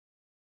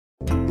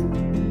In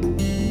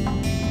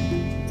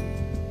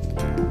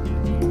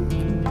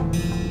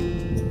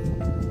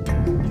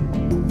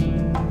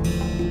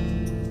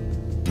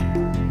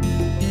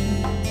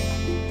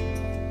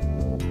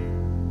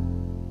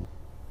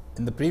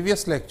the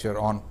previous lecture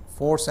on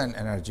force and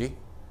energy,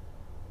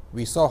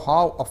 we saw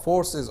how a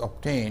force is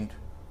obtained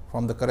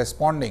from the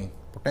corresponding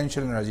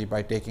potential energy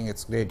by taking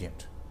its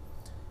gradient.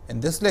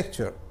 In this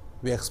lecture,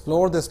 we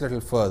explore this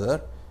little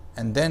further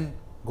and then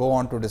go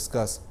on to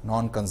discuss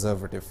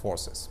non-conservative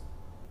forces.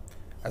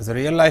 As a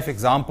real life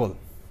example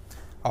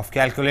of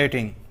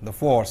calculating the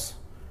force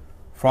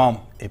from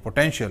a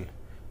potential,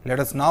 let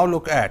us now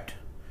look at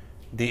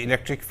the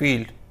electric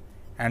field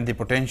and the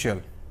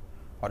potential,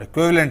 or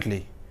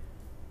equivalently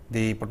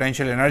the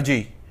potential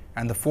energy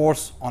and the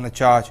force on a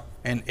charge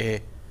in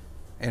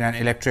an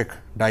electric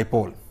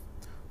dipole.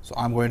 So,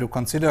 I am going to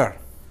consider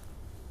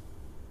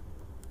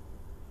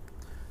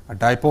a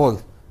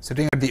dipole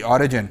sitting at the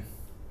origin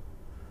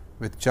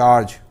with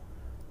charge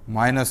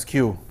minus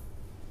q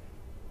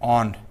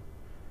on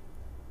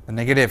the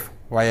negative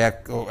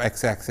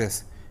x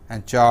axis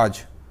and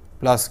charge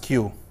plus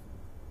q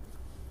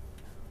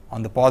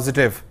on the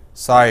positive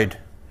side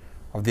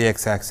of the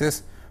x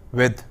axis,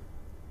 with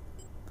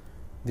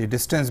the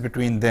distance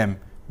between them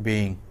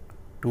being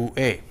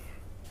 2a.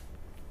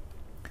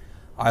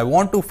 I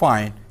want to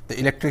find the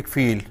electric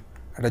field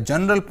at a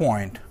general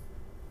point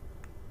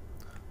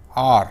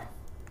r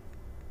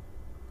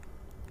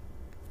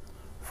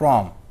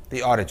from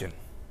the origin.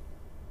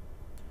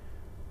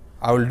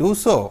 I will do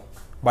so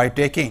by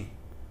taking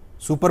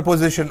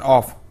superposition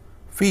of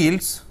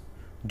fields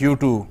due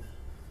to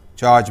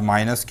charge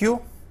minus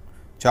q,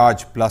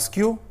 charge plus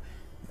q,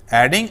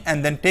 adding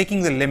and then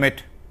taking the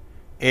limit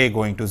a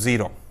going to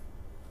 0.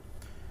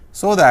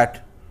 So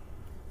that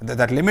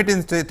that limit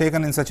is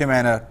taken in such a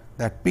manner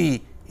that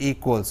p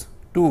equals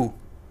 2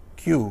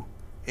 q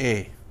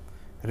a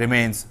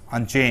remains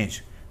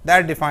unchanged.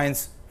 That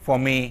defines for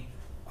me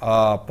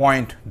a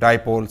point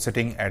dipole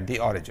sitting at the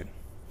origin.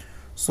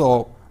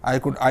 So, I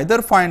could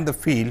either find the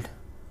field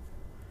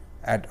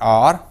at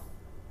r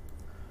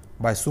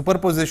by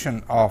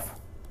superposition of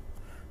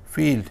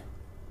field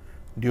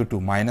due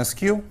to minus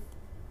q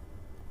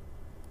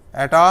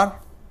at r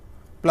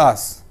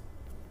plus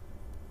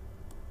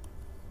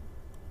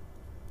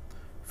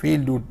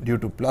field due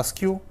to plus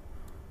q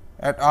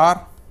at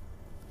r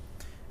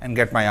and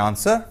get my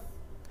answer.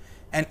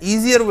 An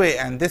easier way,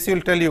 and this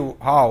will tell you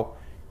how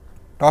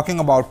talking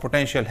about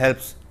potential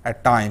helps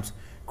at times,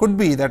 could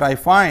be that I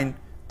find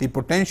the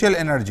potential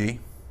energy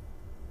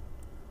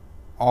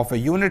of a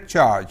unit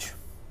charge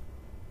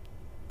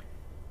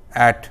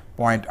at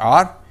point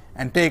r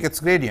and take its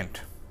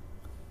gradient.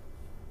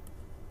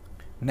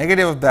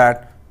 Negative of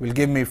that will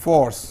give me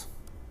force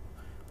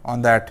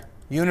on that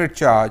unit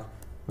charge,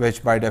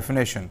 which by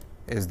definition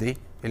is the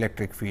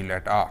electric field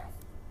at r.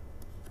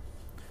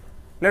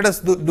 Let us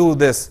do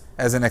this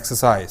as an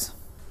exercise.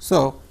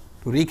 So,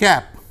 to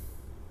recap,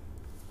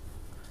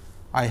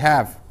 I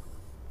have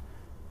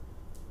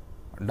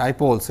a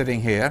dipole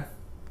sitting here.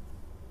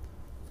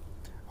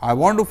 I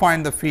want to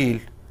find the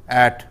field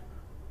at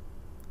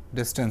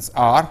distance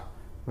r,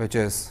 which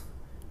is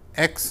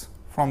x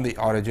from the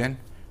origin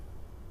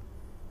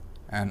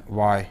and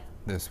y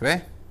this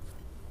way.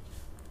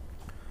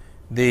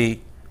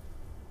 The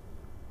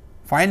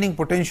finding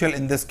potential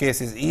in this case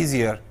is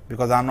easier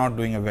because I am not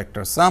doing a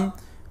vector sum.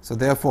 So,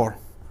 therefore,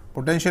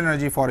 potential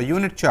energy for a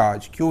unit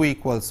charge q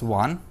equals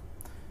 1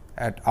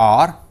 at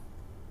r.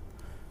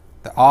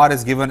 The r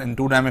is given in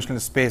 2-dimensional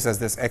space as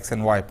this x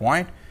and y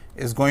point,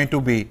 is going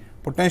to be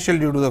potential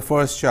due to the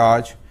first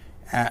charge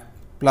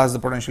plus the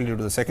potential due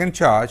to the second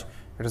charge.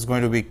 It is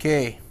going to be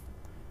k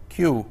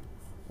q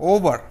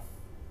over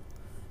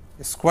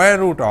square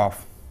root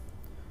of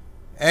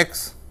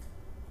x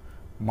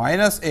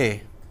minus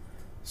a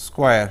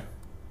square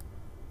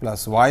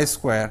plus y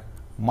square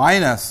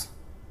minus,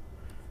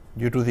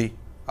 due to the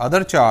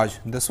other charge,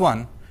 this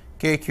one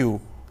k q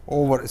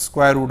over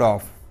square root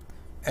of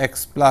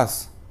x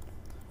plus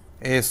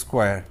a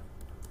square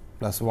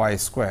plus y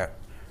square,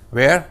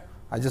 where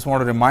I just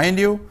want to remind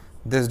you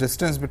this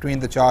distance between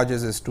the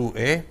charges is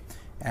 2a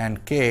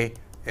and k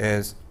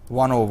is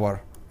 1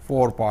 over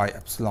 4 pi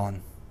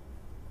epsilon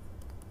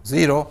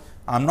 0.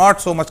 I am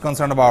not so much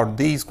concerned about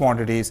these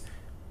quantities,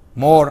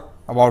 more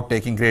about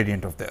taking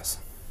gradient of this.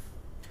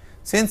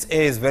 Since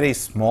a is very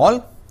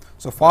small,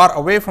 so far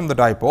away from the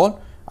dipole,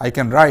 I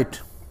can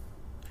write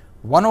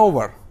 1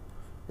 over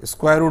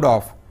square root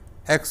of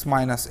x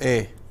minus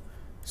a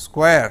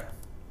square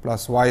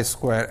plus y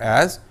square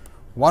as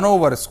 1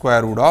 over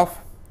square root of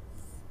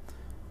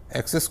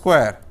x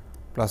square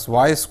plus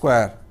y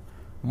square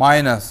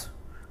minus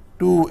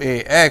 2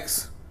 a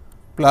x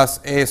plus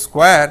a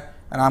square,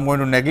 and I am going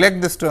to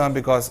neglect this term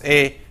because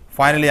a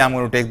finally I am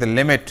going to take the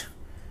limit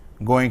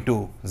going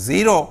to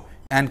 0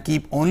 and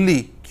keep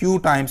only q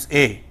times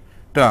a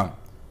term.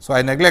 So,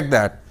 I neglect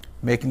that,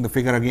 making the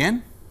figure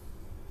again.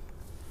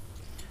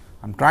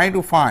 I am trying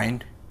to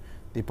find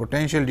the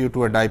potential due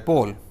to a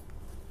dipole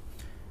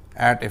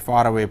at a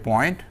far away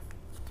point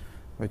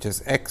which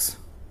is x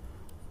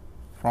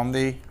from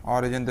the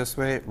origin this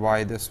way,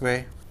 y this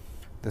way,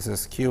 this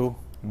is q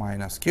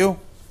minus q,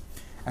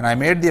 and I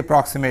made the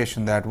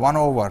approximation that 1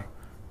 over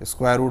the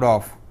square root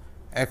of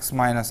x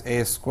minus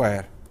a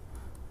square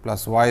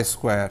plus y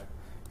square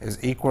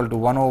is equal to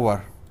 1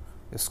 over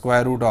the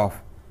square root of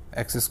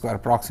x square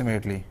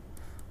approximately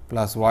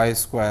plus y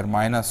square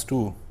minus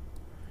 2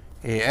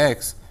 a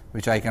x,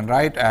 which I can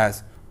write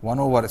as 1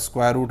 over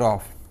square root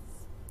of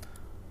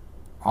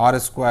r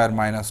square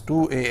minus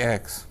 2 a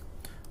x,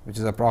 which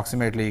is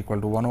approximately equal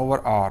to 1 over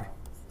r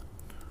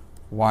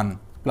 1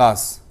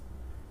 plus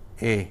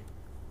a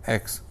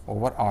x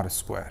over r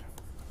square.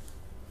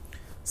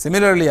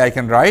 Similarly, I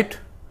can write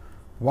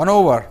 1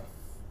 over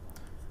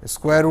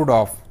square root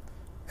of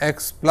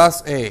x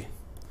plus a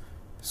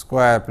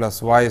square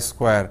plus y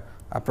square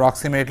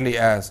approximately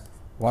as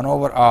 1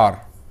 over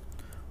r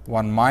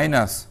 1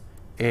 minus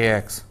a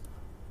x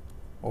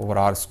over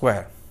r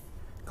square.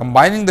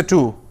 Combining the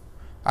two,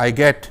 I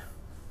get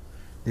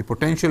the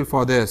potential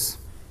for this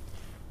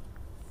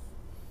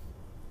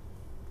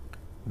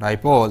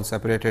dipole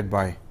separated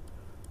by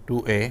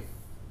 2a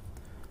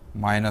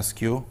minus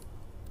q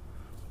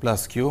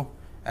plus q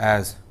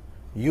as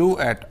u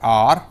at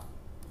r,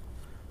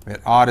 where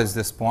r is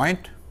this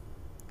point,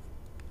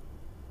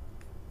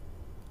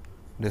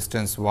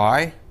 distance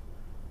y,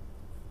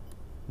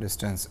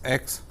 distance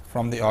x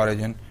from the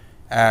origin,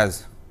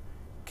 as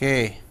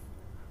k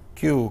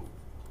q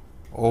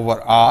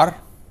over r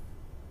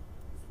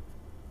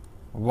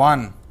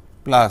 1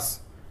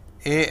 plus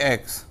a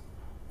x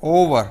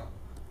over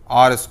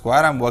r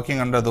square. I am working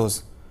under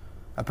those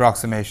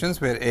approximations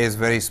where a is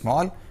very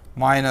small,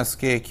 minus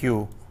k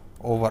q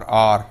over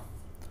r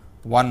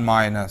 1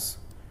 minus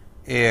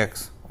a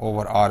x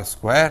over r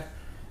square,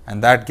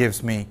 and that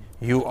gives me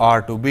u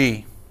r to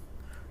be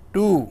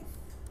 2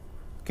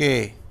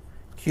 k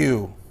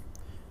q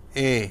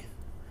a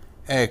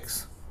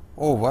x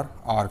over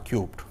r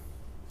cubed.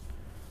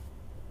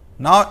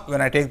 Now,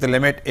 when I take the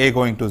limit a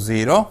going to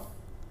 0,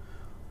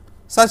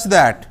 such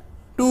that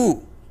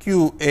 2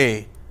 q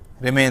a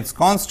remains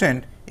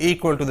constant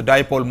equal to the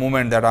dipole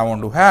moment that I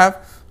want to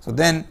have. So,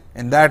 then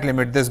in that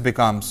limit this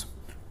becomes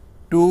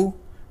 2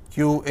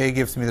 q a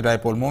gives me the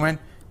dipole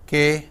moment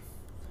k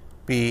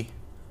p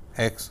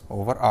x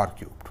over r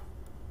cubed.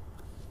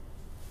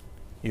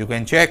 You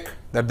can check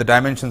that the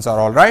dimensions are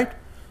all right.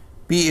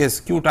 P is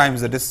q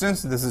times the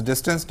distance, this is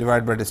distance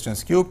divided by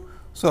distance cubed.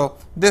 So,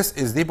 this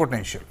is the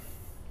potential.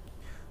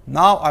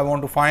 Now, I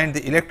want to find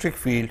the electric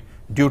field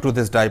due to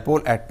this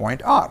dipole at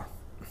point r.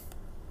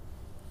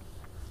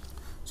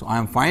 So, I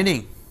am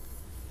finding,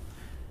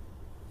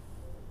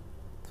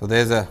 so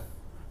there is a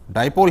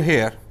dipole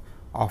here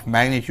of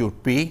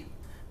magnitude p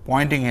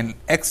pointing in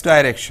x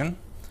direction.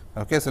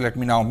 Okay, so, let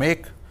me now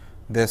make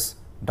this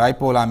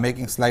dipole, I am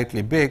making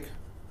slightly big,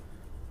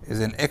 is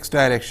in x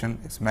direction,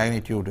 its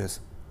magnitude is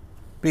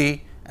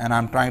p, and I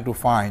am trying to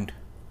find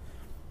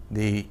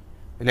the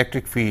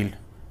electric field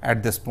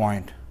at this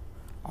point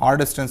r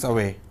distance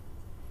away,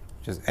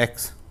 which is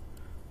x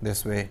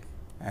this way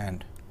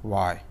and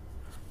y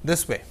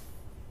this way.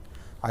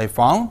 I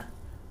found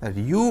that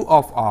u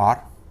of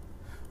r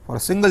for a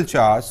single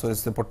charge. So, it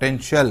is the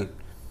potential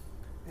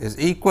is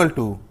equal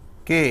to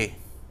k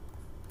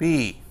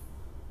p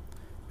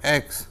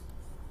x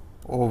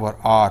over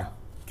r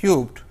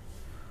cubed.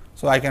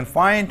 So, I can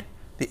find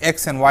the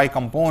x and y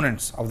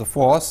components of the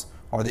force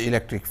or the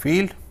electric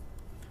field,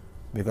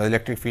 because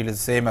electric field is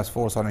the same as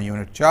force on a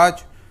unit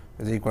charge,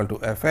 is equal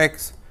to f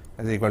x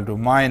is equal to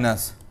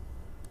minus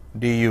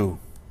du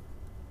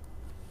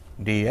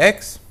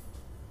dx,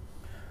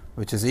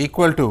 which is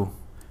equal to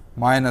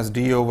minus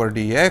d over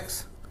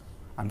dx.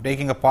 I am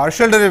taking a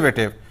partial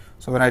derivative.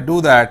 So, when I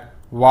do that,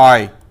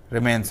 y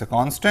remains a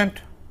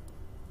constant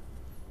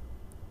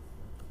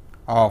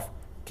of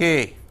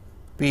k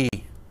p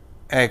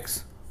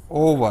x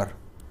over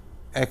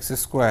x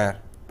square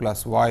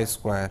plus y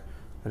square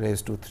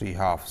raised to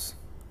 3/2.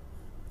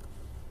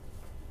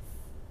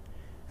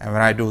 And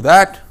when I do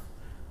that,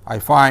 I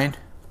find,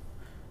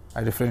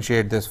 I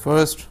differentiate this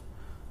first,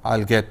 I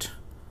will get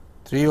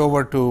 3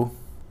 over 2,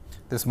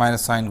 this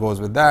minus sign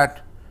goes with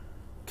that,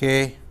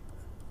 k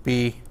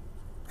p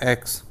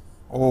x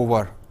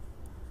over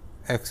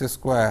x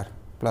square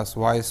plus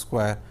y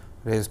square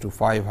raised to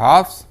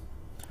 5/2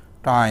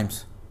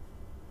 times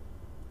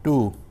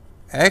 2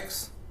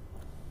 x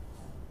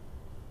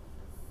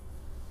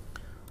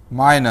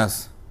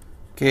minus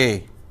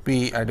k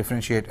p, I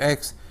differentiate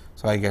x.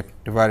 So, I get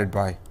divided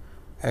by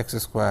x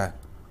square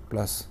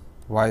plus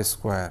y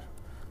square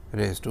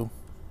raised to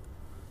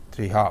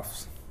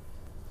 3/2.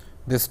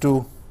 This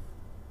 2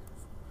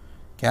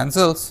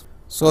 cancels.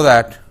 So,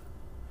 that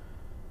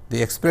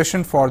the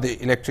expression for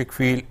the electric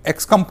field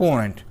x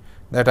component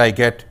that I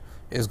get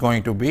is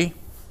going to be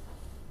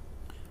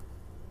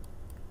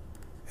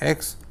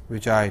x,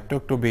 which I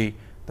took to be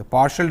the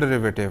partial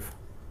derivative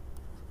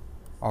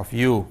of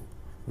u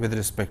with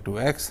respect to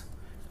x,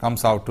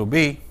 comes out to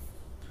be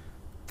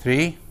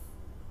 3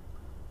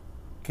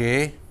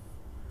 k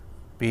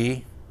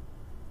p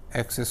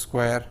x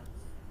square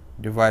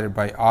divided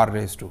by r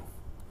raised to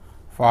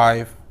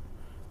 5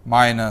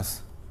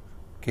 minus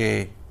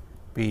k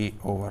p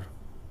over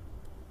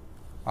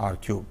r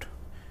cubed.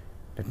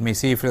 Let me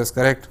see if it is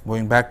correct.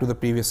 Going back to the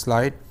previous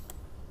slide,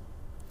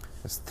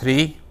 it is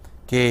 3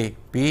 k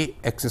p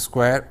x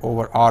square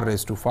over r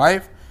raised to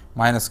 5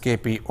 minus k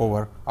p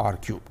over r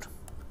cubed.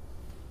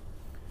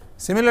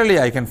 Similarly,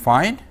 I can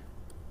find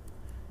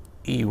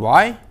E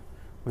y,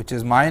 which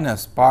is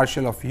minus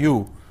partial of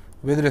u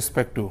with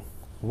respect to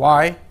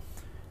y,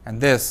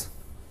 and this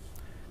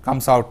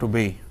comes out to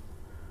be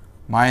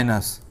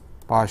minus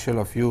partial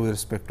of u with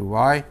respect to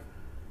y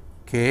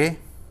k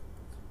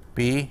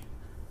p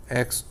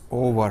x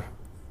over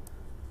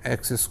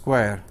x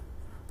square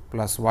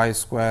plus y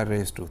square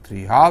raised to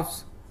 3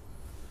 halves,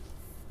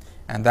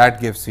 and that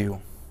gives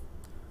you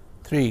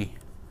 3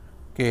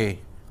 k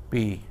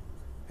p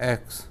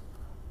x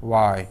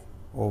y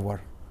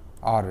over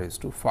r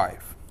raised to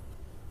 5.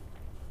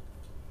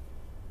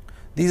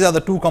 These are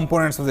the two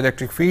components of the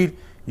electric field.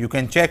 You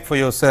can check for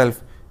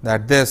yourself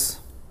that this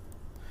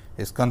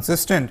is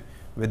consistent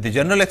with the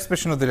general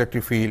expression of the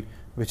electric field,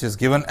 which is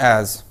given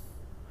as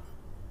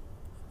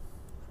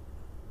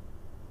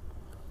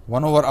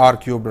 1 over r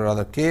cubed, or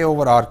rather k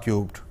over r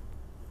cubed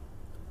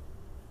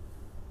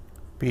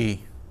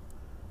p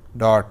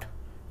dot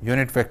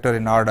unit vector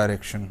in r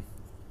direction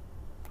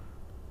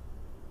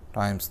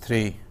times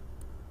 3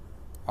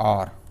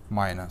 r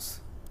minus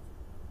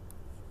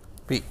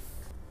p.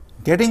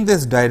 Getting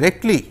this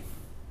directly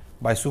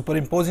by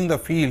superimposing the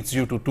fields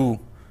due to two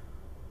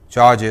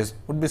charges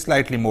would be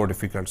slightly more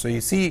difficult. So,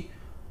 you see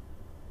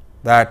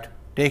that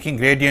taking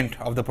gradient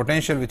of the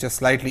potential, which is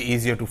slightly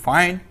easier to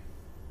find,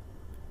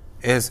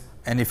 is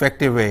an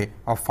effective way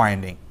of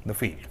finding the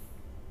field.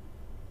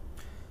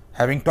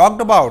 Having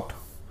talked about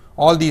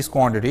all these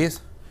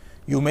quantities,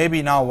 you may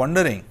be now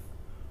wondering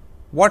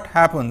what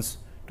happens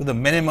to the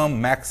minimum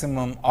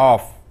maximum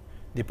of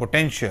the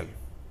potential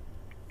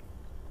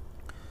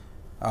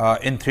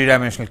in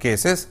 3-dimensional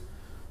cases.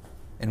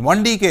 In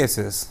 1D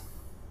cases,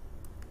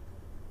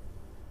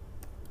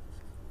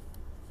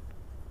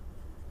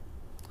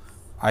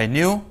 I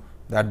knew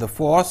that the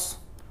force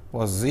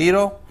was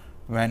 0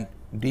 when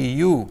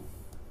du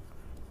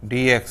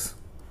dx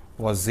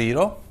was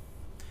 0.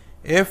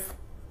 If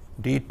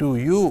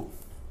d2u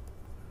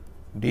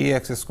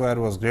dx square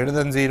was greater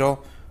than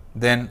 0,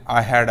 then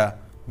I had a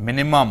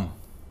minimum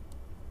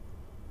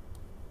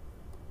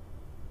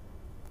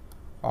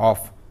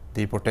of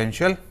the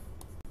potential,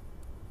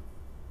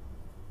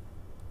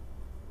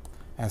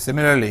 and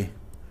similarly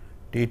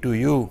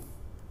d2u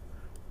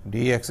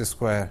dx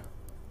square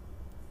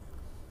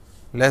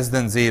less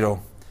than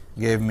 0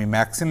 gave me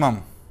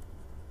maximum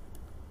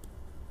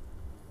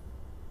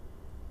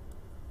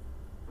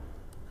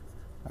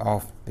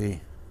of the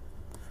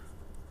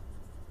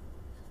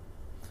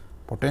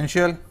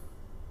potential,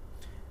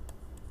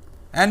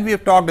 and we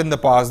have talked in the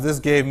past, this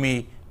gave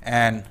me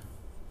an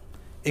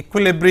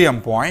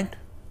equilibrium point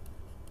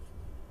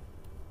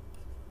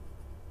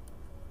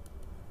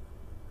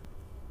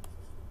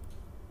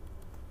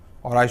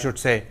or I should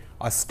say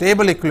a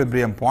stable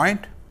equilibrium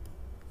point.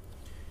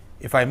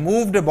 If I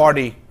moved a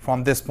body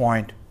from this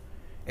point,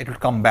 it will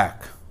come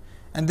back,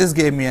 and this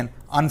gave me an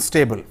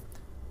unstable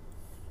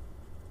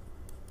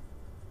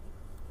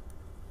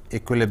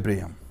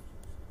equilibrium.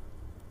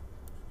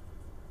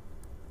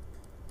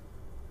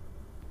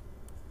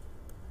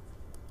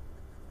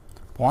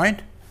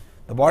 Point.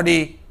 The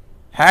body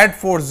had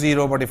force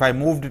 0, but if I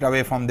moved it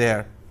away from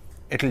there,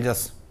 it will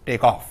just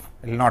take off,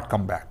 it will not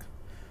come back.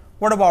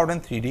 What about in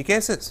 3D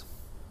cases?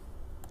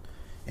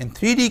 In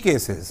 3D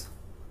cases,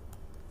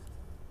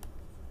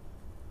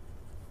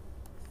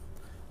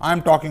 I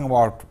am talking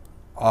about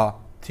a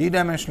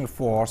 3-dimensional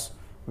force,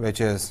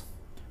 which is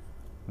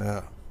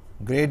the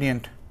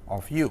gradient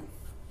of u.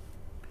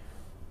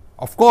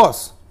 Of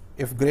course,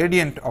 if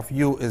gradient of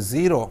u is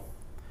 0,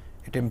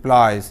 it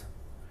implies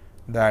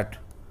that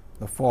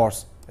the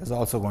force is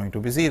also going to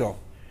be 0.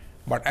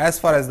 But as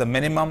far as the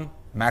minimum,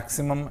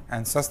 maximum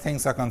and such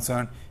things are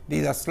concerned,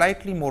 these are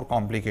slightly more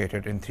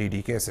complicated in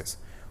 3D cases.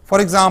 For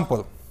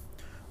example,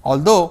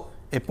 although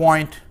a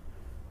point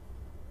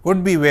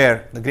could be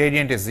where the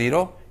gradient is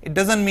 0, it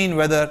does not mean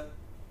whether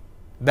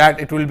that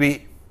it will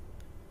be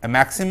a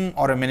maximum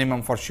or a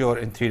minimum for sure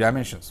in 3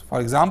 dimensions. For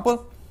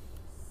example,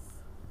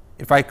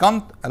 if I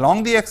come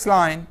along the x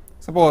line,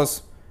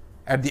 suppose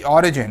at the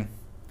origin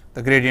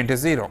the gradient is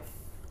 0.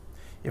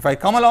 If I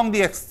come along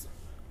the x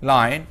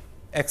line,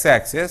 x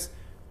axis,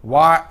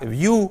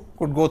 u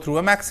could go through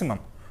a maximum.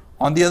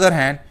 On the other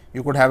hand,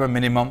 you could have a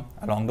minimum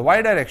along the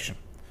y direction.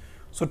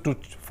 So, to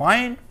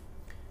find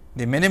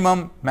the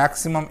minimum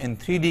maximum in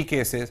 3D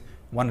cases,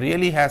 one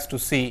really has to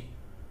see,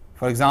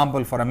 for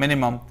example, for a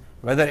minimum,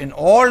 whether in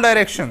all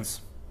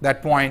directions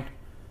that point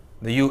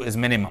the u is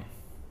minimum.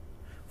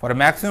 For a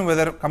maximum,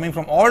 whether coming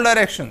from all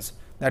directions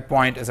that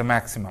point is a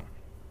maximum.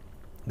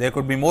 There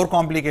could be more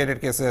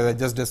complicated cases, as I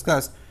just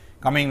discussed.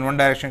 Coming in one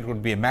direction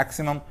could be a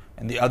maximum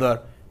and the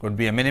other could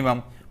be a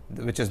minimum,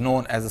 which is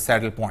known as the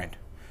saddle point.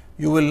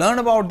 You will learn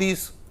about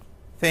these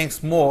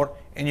things more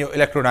in your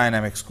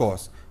electrodynamics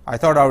course. I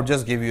thought I would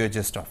just give you a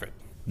gist of it.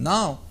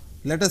 Now,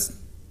 let us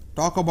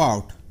talk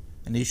about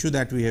an issue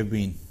that we have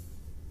been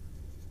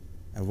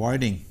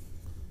avoiding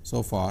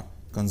so far,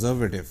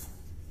 conservative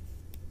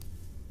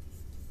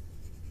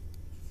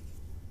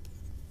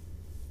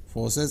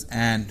forces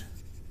and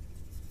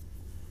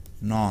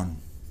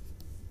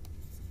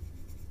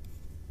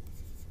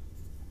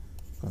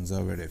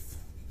non-conservative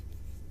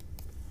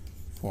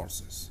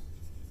forces.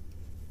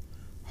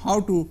 How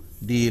to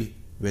deal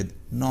with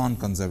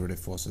non-conservative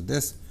forces?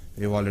 This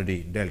we have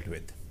already dealt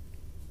with.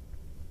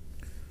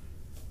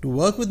 To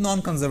work with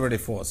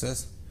non-conservative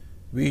forces,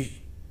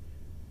 we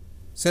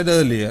said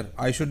earlier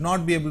I should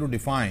not be able to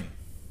define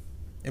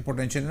a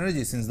potential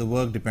energy since the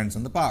work depends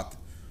on the path.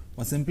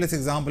 One simplest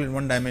example in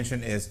one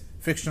dimension is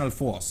frictional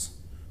force.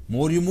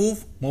 More you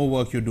move, more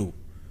work you do.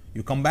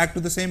 You come back to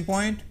the same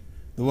point,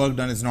 the work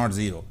done is not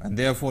zero, and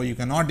therefore you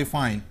cannot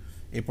define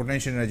a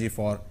potential energy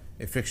for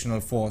a frictional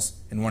force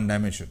in one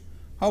dimension.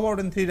 How about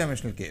in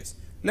three-dimensional case?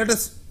 Let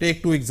us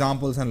take two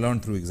examples and learn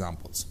through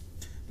examples.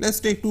 Let us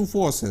take two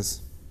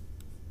forces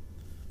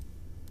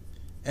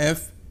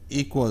F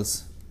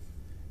equals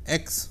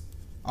x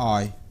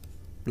I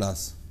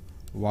plus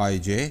y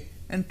j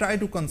and try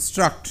to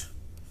construct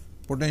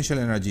potential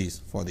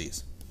energies for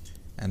these,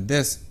 and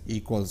this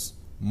equals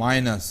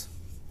minus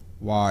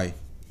y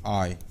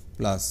I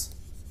plus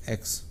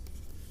x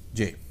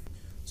j.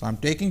 So, I am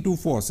taking two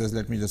forces,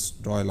 let me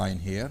just draw a line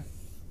here.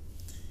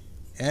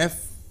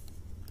 F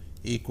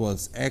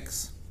equals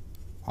x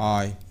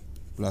I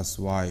plus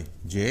y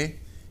j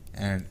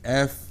and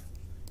F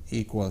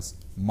equals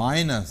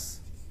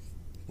minus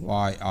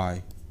y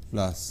I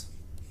plus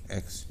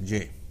x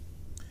j.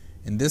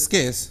 In this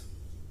case,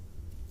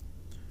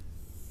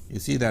 you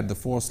see that the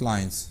force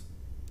lines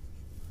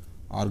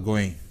are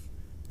going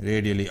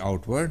radially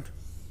outward.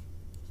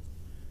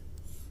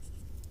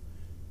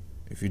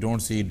 If you do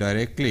not see it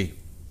directly,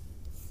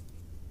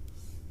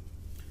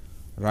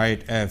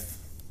 write F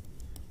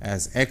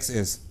as x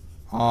is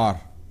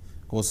r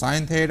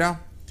cosine theta,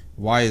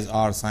 y is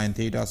r sine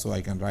theta. So,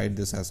 I can write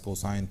this as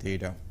cosine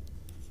theta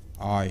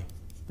I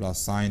plus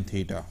sine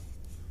theta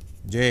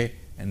j,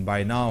 and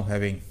by now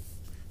having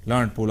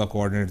learned polar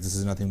coordinates, this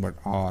is nothing but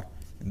r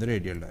in the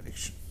radial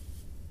direction.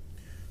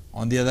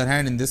 On the other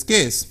hand, in this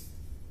case,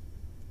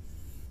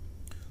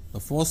 the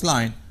force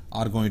line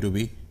are going to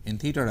be in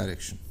theta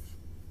direction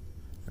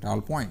at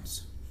all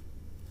points.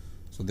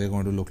 So, they are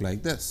going to look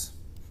like this.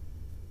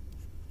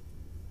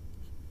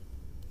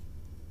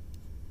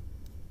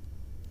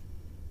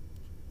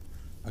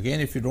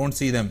 Again, if you do not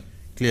see them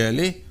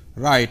clearly,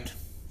 write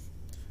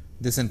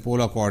this in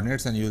polar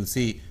coordinates and you will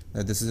see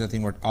that this is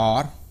nothing but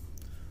r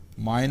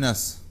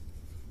minus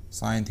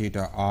sine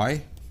theta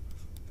I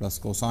plus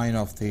cosine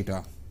of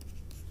theta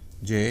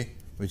j,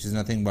 which is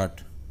nothing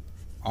but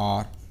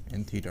r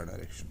in theta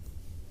direction.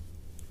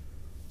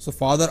 So,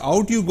 farther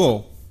out you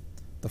go,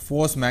 the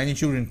force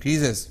magnitude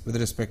increases with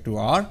respect to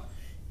r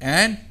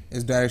and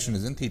its direction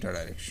is in theta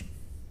direction.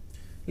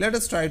 Let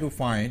us try to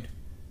find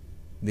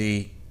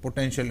the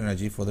potential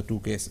energy for the two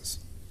cases.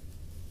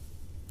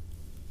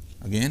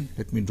 Again,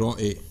 let me draw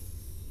a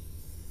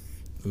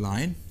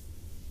line.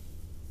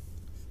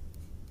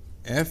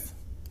 F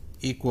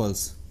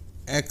equals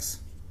x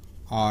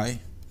I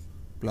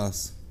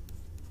plus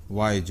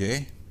y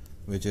j,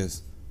 which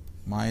is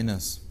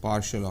minus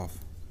partial of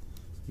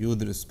u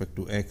with respect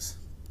to x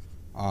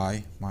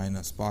I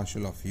minus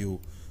partial of u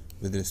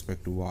with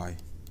respect to y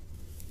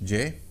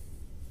j,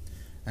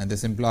 and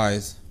this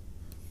implies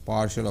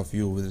partial of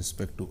u with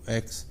respect to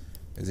x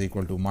is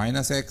equal to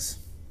minus x,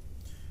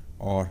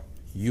 or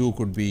u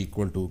could be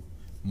equal to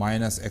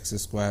minus x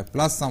square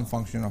plus some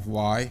function of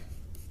y,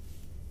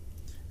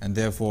 and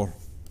therefore,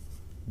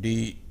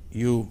 du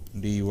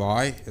dy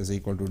is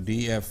equal to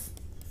df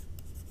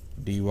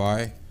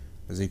dy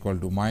is equal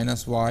to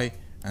minus y,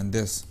 and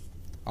this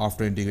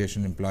after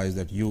integration implies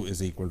that u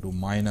is equal to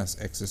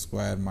minus x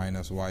square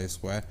minus y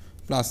square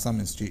plus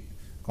some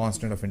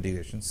constant of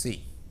integration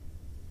c.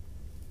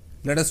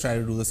 Let us try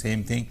to do the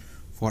same thing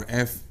for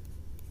f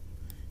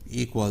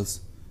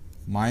equals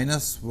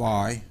minus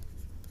y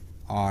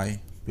I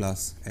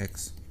plus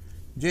x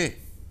j.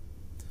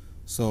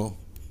 So,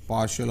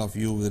 partial of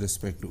u with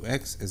respect to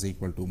x is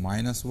equal to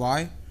minus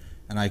y,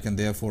 and I can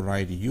therefore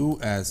write u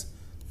as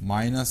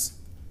minus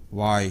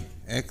y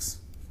x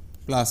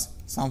plus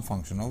some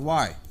function of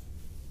y,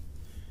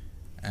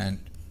 and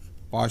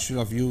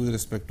partial of u with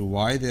respect to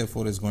y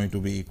therefore is going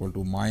to be equal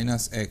to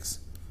minus x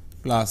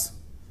plus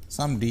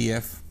some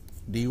df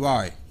dy,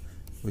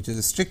 which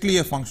is strictly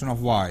a function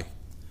of y,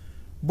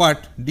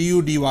 but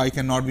du dy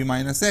cannot be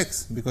minus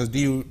x because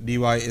du dy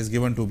is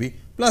given to be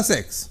plus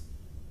x,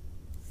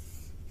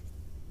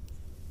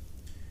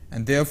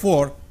 and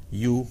therefore,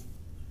 u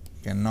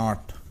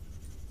cannot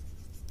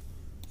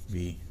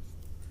be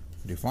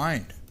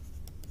defined.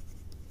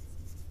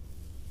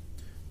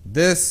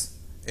 This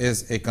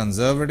is a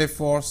conservative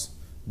force,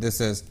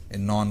 this is a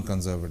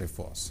non-conservative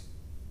force.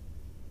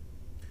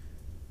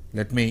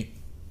 Let me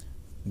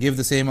give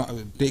the same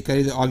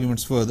carry the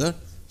arguments further.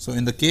 So,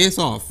 in the case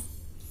of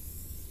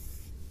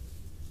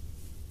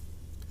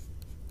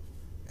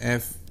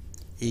f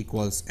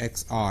equals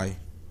x I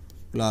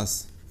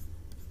plus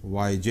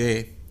y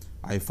j,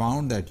 I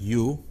found that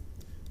u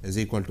is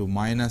equal to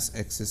minus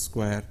x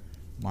square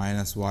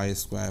minus y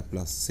square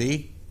plus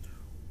c.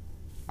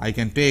 I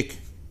can take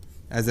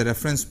as a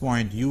reference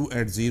point u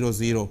at 0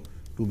 0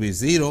 to be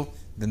 0,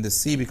 then the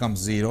c becomes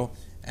 0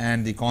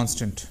 and the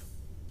constant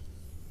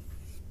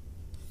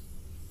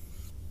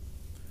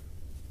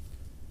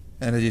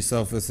energy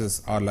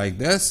surfaces are like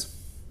this.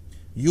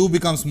 U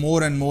becomes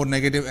more and more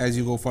negative as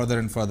you go further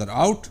and further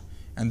out,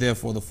 and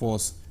therefore, the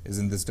force is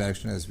in this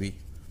direction, as we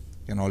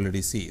can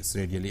already see, it is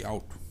radially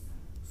out.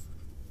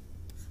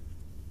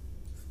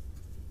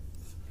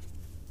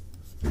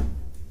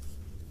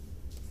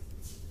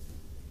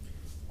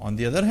 On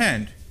the other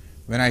hand,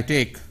 when I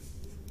take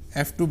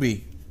f to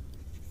be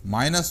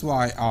minus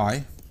y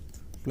I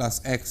plus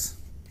x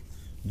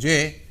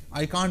j,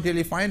 I can't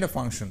really find a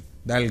function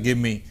that will give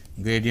me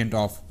gradient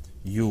of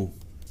u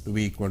to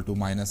be equal to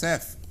minus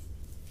f.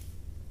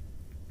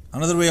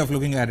 Another way of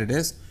looking at it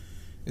is,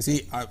 you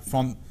see,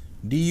 from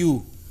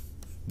du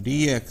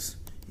dx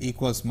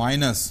equals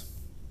minus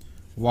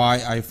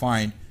y, I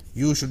find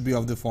u should be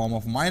of the form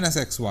of minus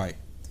x y.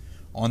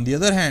 On the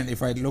other hand,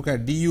 if I look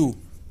at du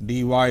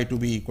dy to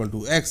be equal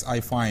to x,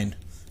 I find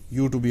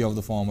u to be of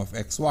the form of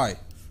x y.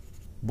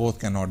 Both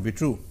cannot be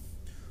true.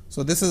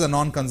 So, this is a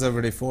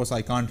non-conservative force.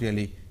 I can't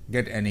really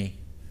get any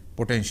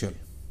potential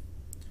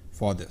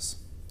for this.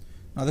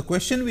 Now, the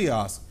question we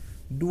ask,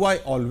 do I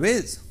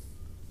always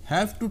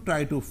have to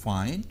try to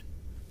find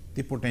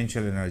the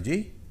potential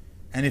energy,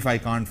 and if I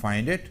can't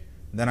find it,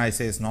 then I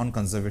say it is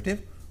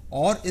non-conservative,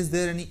 or is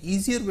there any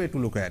easier way to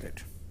look at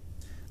it?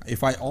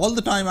 If I all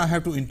the time I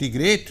have to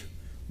integrate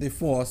the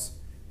force,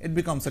 it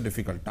becomes a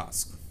difficult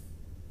task.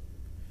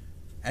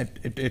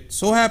 It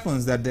so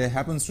happens that there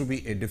happens to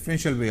be a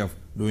differential way of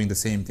doing the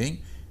same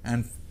thing,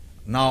 and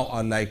now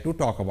I like to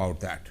talk about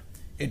that.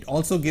 It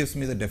also gives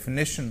me the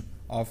definition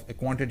of a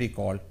quantity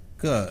called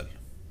curl.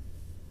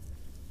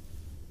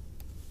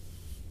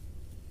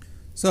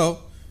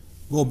 So,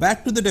 go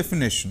back to the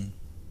definition,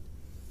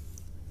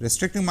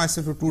 restricting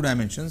myself to 2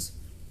 dimensions,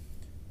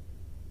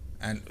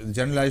 and the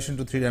generalization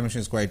to 3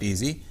 dimensions is quite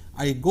easy.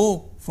 I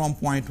go from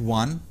point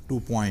 1 to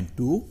point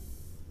 2,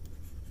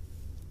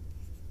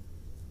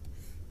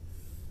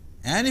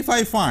 and if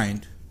I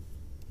find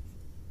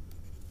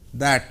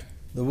that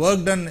the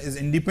work done is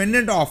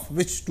independent of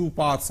which 2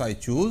 paths I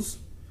choose,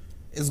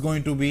 is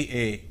going to be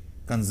a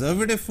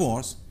conservative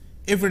force.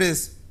 If it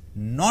is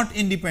not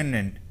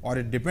independent or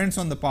it depends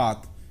on the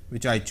path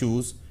which I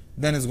choose,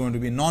 then it is going to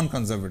be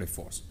non-conservative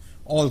force.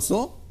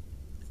 Also,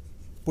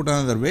 put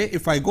another way,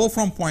 if I go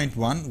from point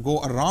 1,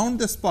 go around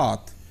this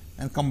path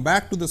and come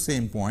back to the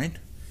same point,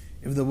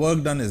 if the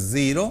work done is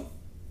 0,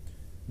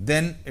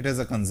 then it is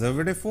a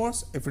conservative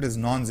force. If it is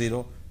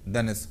non-zero,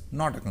 then it is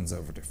not a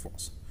conservative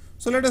force.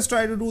 So, let us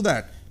try to do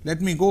that.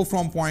 Let me go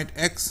from point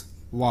x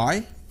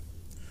y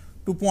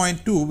to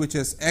point 2, which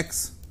is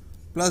x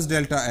plus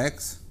delta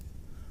x,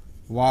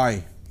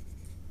 y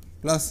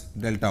plus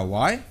delta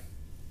y,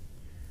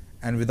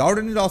 and without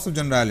any loss of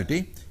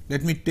generality,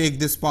 let me take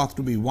this path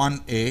to be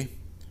 1a,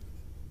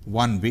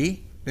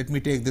 1b. Let me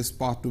take this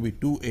path to be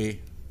 2a,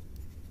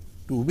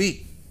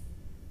 2b.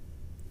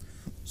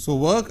 So,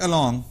 work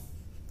along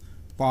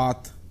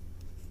path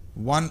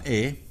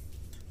 1a.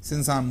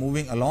 Since I am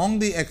moving along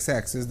the x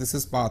axis, this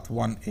is path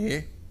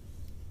 1a,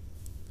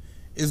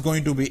 is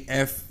going to be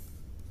f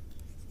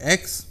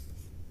x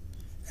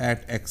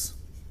at x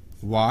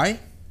y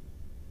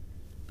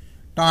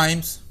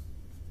times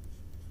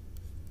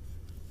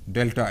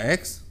delta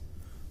x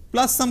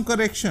plus some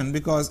correction,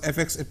 because f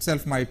x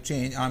itself might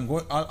change. I am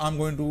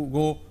going to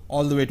go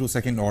all the way to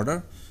second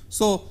order.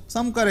 So,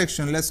 some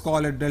correction, let us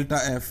call it delta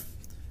f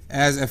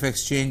as f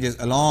x changes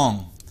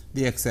along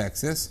the x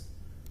axis,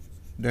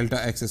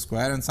 delta x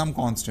square, and some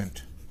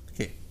constant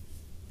k.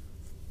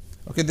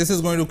 Okay, this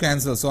is going to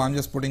cancel. So, I am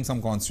just putting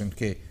some constant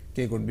k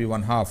could be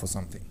 1/2 or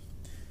something.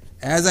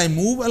 As I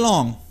move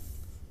along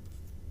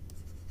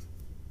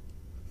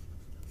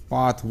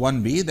path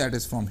 1b, that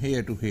is from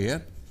here to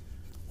here,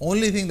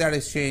 only thing that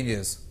is changed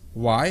is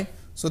y.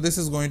 So, this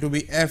is going to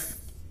be f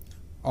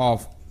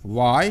of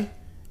y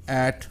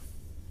at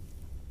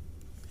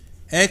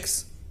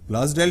x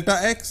plus delta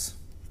x,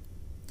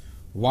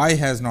 y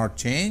has not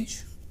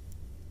changed,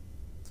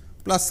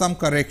 plus some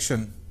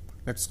correction,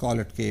 let us call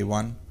it k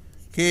 1,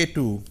 k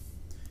 2,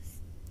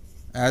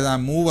 as I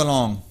move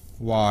along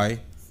y,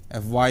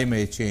 f y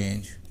may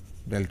change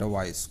delta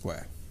y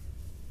square.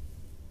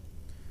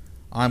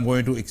 I am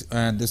going to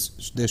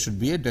there should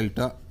be a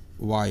delta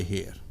y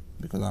here,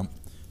 because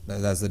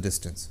that is the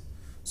distance.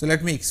 So,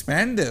 let me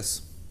expand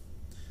this.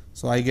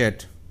 So, I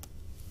get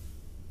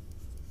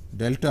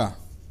delta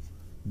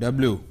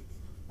w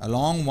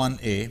along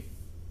 1a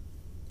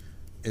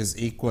is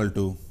equal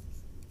to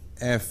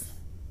f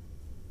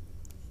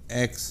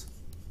x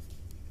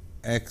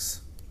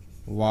x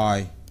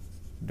y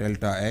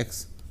delta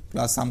x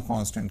plus some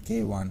constant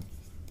k 1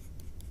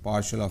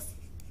 partial of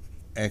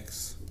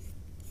x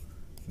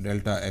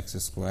delta x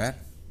square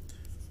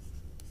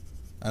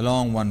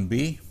along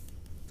 1b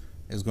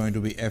is going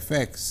to be f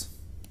x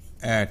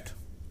at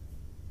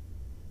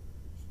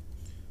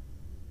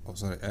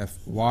f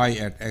y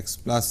at x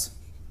plus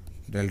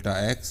delta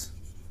x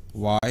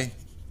y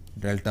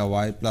delta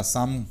y plus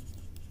some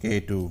k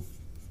 2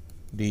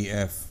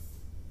 df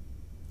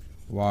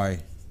y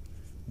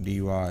dy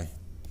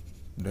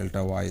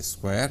delta y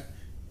square.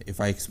 If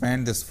I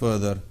expand this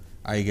further,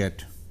 I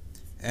get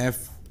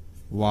f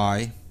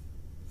y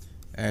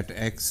at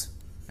x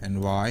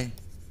and y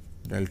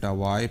delta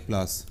y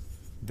plus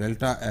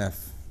delta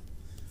f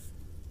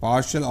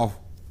partial of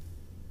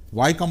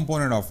y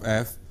component of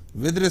f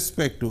with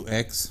respect to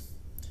x.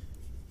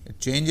 It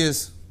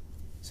changes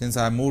since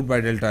I moved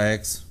by delta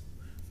x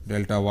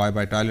delta y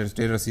by Taylor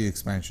series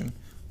expansion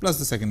plus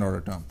the second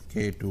order term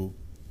k 2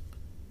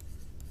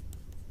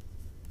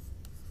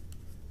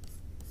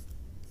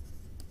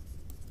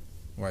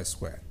 y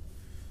square.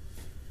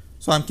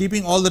 So, I am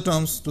keeping all the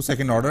terms to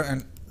second order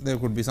and there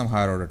could be some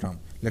higher order term.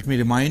 Let me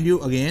remind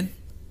you again,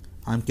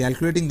 I am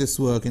calculating this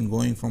work in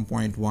going from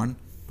point 1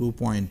 to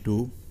point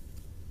 2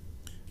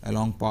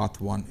 along path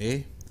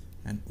 1a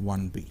and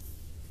 1b.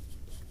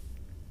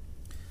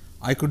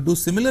 I could do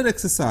similar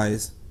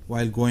exercise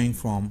while going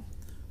from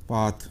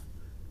path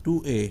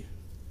 2a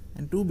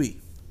and 2b.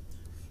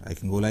 I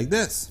can go like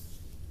this.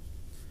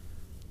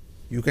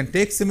 You can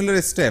take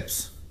similar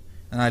steps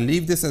and I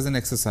leave this as an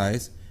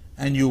exercise,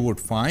 and you would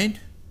find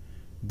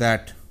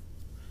that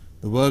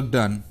the work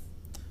done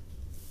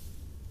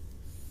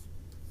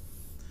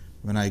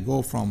when I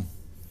go from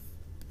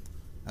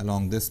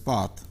along this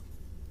path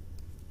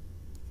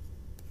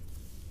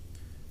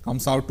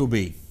comes out to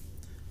be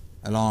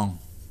along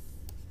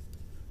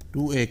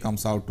 2a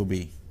comes out to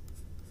be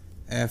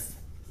f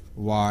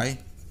y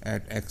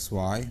at x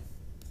y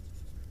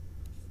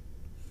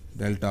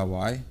delta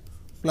y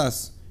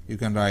plus you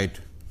can write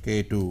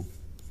k 2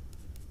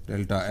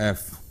 delta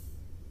f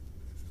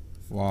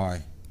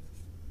y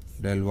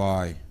del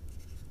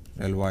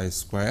y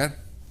square,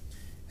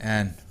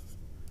 and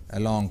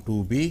along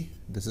 2b,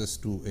 this is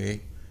 2a,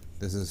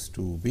 this is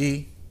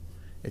 2b,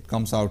 it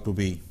comes out to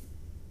be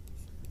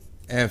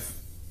f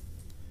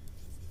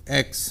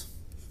x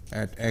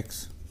at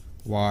x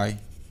y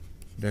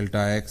delta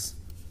x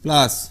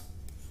plus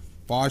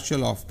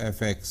partial of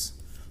f x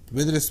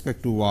with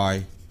respect to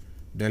y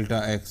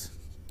delta x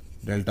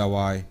delta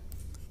y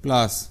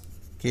plus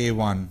k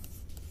 1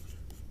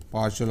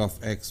 partial of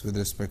x with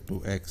respect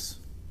to x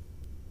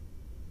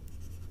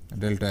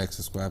delta x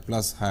square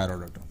plus higher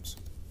order terms.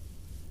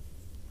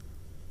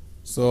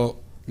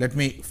 So, let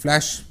me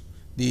flash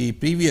the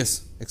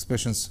previous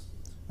expressions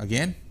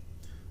again.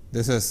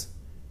 This is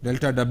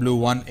delta w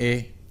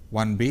 1a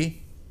 1b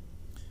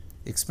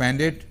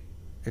expanded,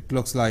 it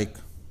looks like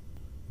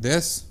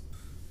this.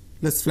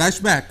 Let us flash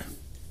back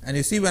and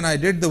you see when I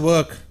did the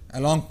work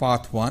along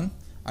path 1,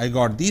 I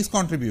got these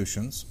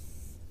contributions,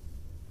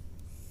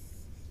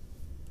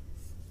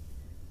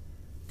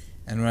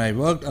 and when I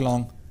worked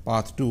along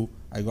path 2,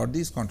 I got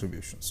these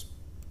contributions.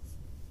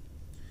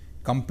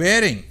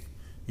 Comparing,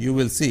 you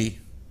will see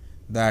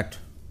that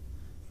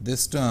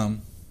this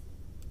term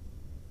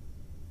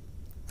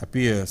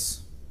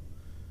appears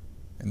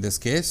in this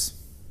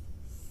case.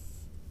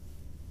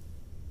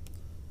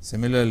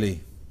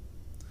 Similarly,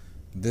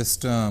 this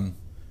term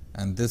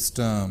and this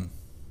term,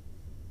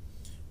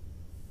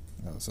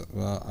 I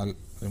will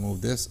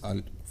remove this, I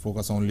will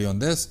focus only on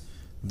this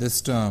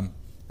term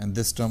and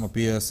this term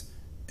appears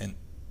in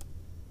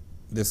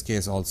this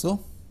case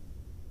also.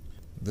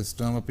 This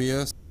term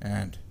appears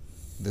and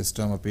this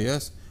term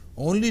appears.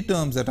 Only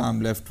terms that I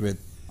am left with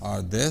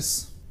are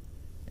this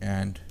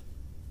and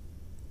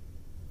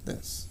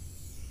this.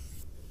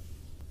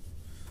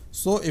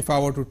 So, if I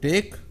were to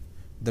take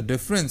the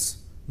difference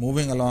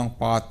moving along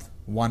path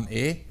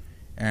 1a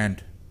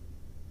and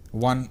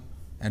 1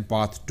 and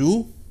path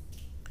 2,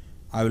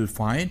 I will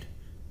find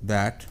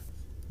that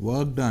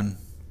work done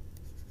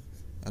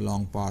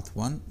along path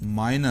 1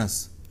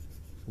 minus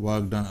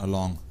work done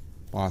along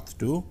path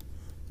 2,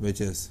 which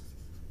is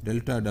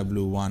delta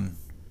w 1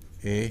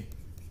 a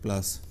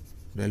plus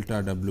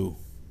delta w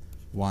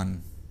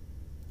 1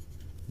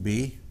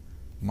 b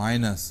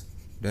minus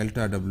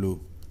delta w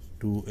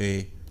 2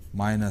 a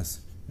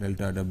minus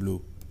delta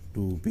w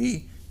 2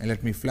 b, and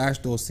let me flash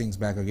those things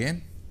back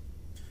again.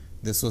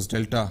 This was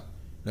delta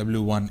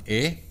w 1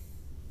 a,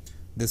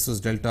 this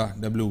was delta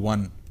w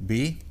 1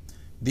 b,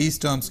 these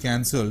terms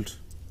cancelled.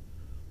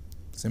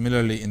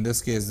 Similarly, in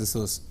this case this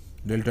was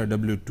delta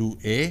w 2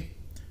 a,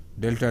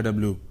 delta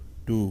w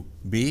 2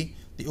 b,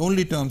 the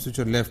only terms which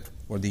are left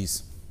were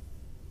these.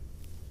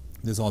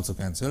 This also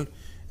cancelled,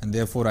 and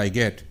therefore, I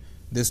get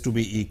this to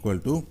be equal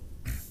to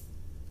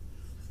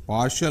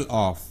partial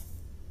of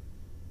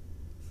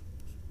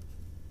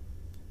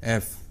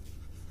f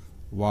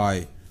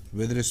y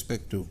with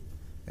respect to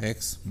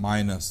x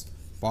minus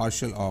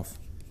partial of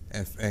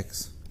f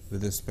x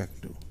with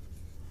respect to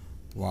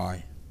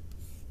y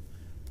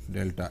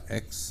delta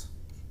x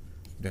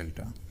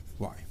delta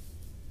y.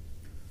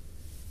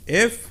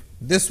 If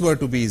this were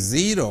to be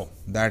 0,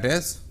 that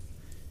is,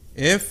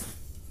 if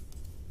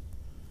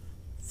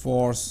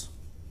force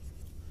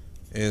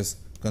is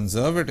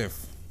conservative,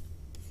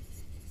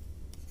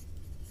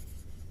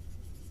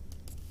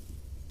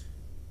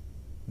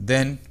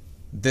 then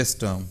this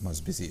term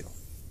must be 0.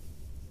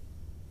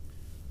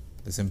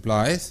 This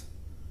implies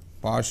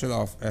partial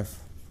of f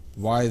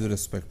y with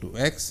respect to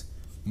x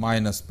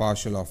minus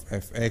partial of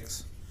f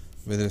x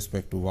with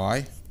respect to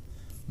y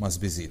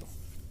must be 0,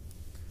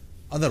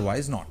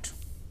 otherwise not.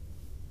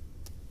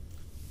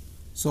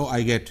 So,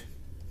 I get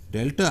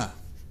delta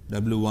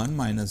W 1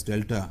 minus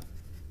delta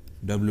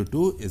W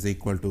 2 is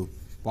equal to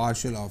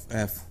partial of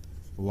f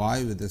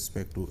y with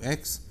respect to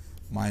x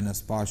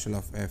minus partial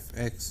of f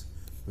x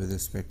with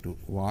respect to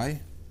y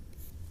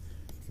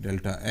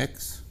delta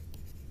x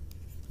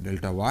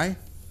delta y,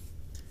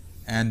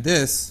 and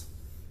this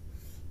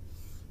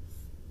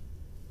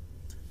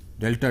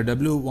delta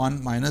W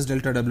 1 minus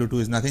delta W 2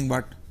 is nothing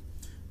but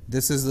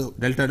this is the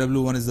delta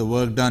W 1 is the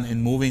work done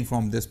in moving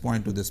from this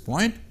point to this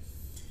point,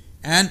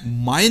 and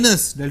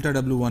minus delta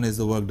W 1 is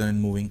the work done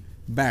in moving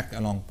back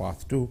along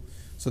path 2.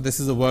 So, this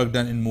is the work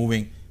done in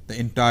moving the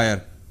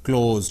entire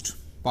closed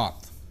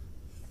path,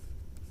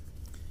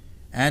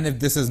 and if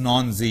this is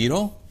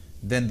non-zero,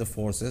 then the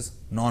force is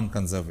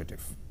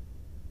non-conservative.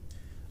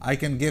 I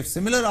can give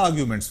similar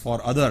arguments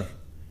for other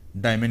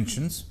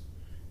dimensions,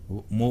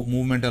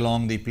 movement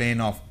along the plane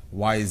of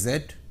y z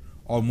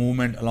or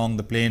movement along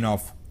the plane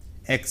of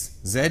x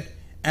z,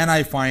 and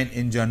I find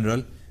in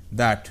general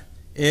that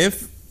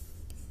if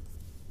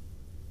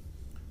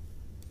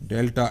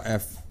delta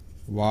f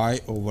y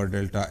over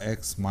delta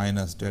x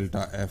minus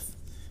delta f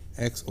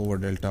x over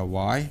delta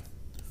y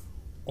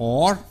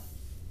or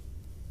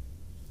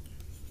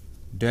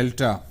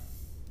delta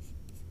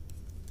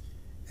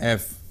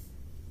f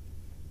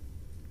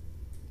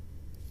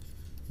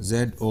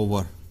z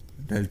over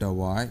delta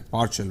y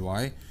partial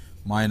y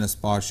minus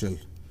partial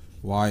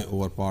y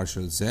over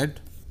partial z,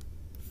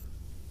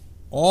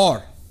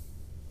 or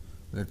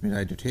let me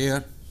write it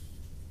here,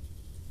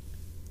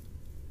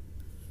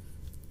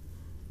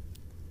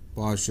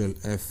 partial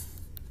f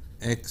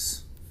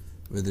x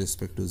with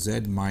respect to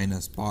z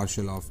minus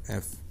partial of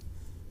f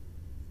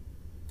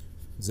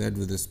z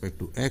with respect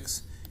to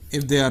x.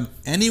 If they are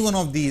any one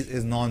of these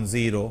is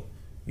non-zero,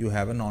 you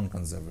have a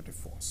non-conservative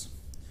force.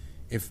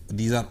 If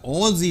these are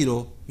all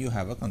 0, you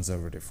have a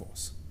conservative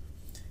force.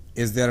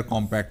 Is there a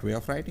compact way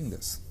of writing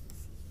this?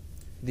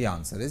 The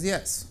answer is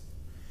yes.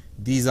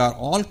 These are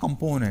all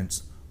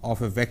components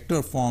of a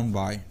vector formed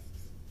by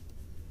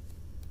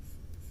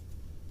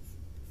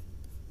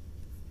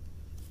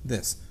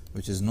this,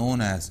 which is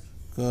known as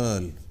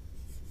curl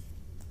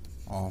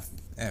of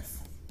f,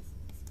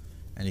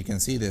 and you can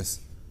see this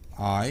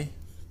I,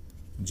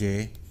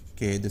 j,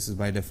 k, this is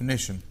by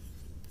definition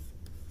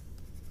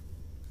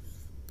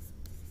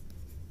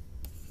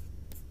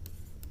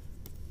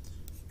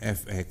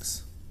f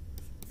x,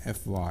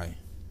 f y,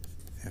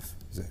 f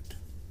z,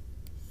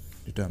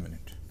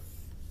 determinant.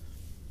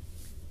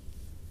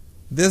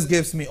 This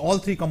gives me all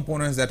three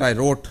components that I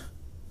wrote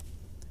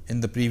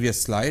in the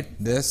previous slide.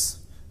 This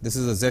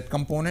is a z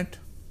component,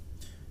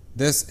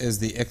 this is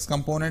the x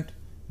component,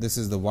 this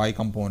is the y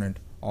component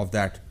of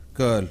that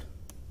curl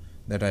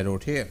that I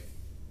wrote here.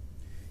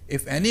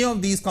 If any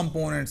of these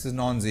components is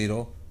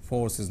non-zero,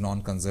 force is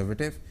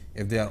non-conservative.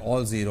 If they are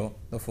all 0,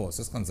 the force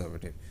is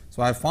conservative.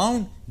 So, I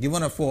found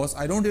given a force,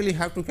 I do not really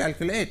have to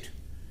calculate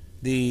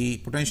the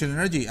potential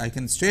energy. I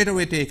can straight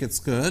away take its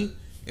curl.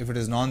 If it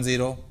is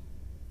non-zero,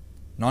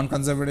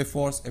 non-conservative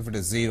force; if it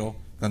is 0,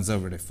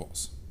 conservative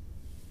force.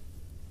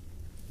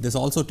 This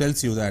also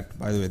tells you that,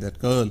 by the way, that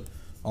curl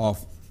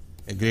of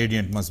a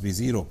gradient must be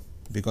 0,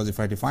 because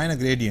if I define a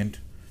gradient,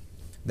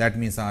 that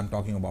means I am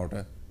talking about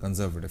a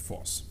conservative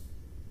force.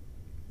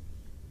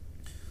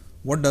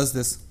 What does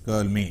this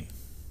curl mean?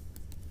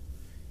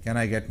 Can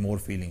I get more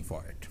feeling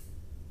for it?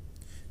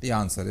 The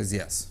answer is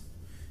yes.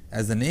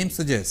 As the name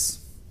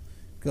suggests,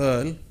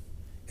 curl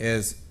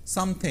is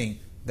something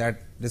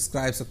that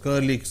describes a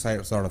curly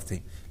sort of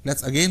thing. Let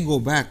us again go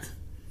back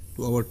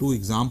to our two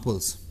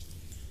examples.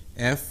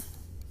 F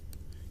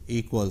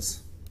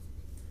equals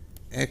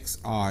x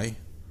I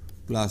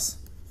plus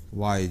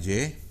y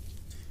j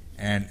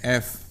and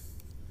f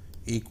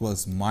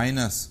equals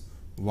minus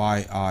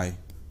y I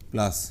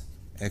plus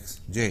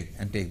x j,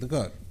 and take the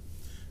curl.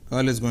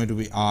 Curl is going to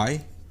be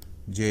I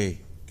j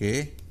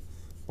k,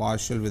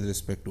 partial with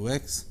respect to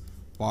x,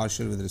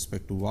 partial with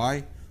respect to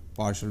y,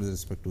 partial with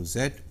respect to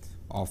z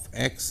of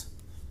x,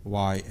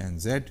 y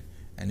and z,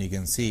 and you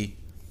can see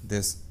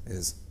this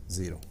is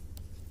 0.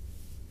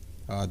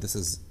 This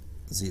is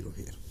 0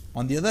 here.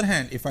 On the other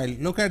hand, if I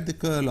look at the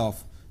curl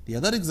of the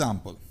other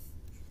example,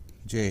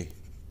 j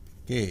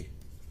k,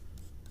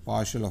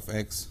 partial of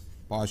x,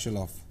 partial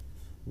of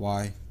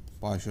y,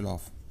 partial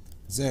of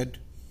z,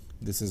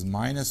 this is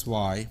minus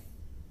y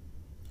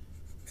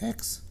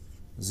x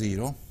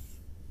 0,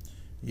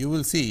 you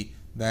will see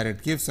that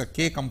it gives a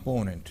k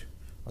component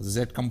or the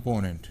z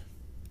component,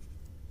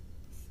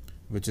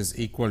 which is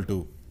equal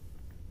to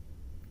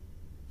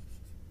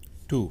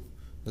 2.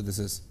 So, this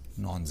is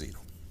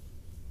non-zero.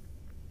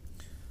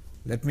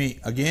 Let me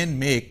again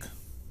make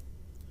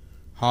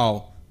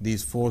how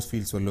these force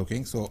fields were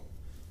looking. So,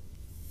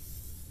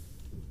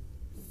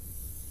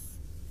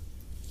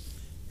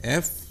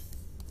 F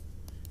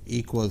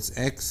equals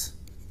x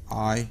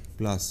I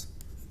plus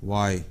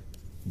y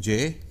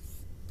j.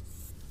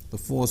 The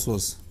force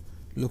was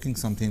looking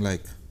something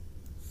like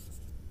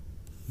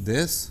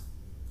this,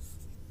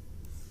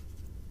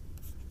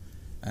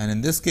 and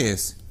in this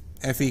case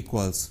F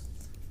equals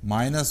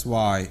minus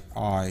y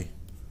I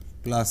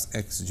plus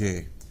x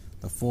j.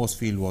 The force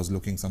field was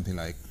looking something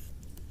like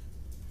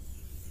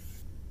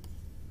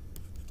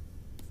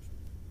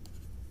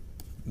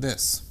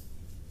this.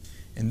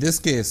 In this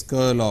case,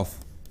 curl of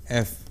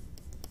F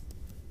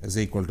is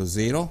equal to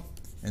 0.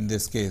 In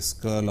this case,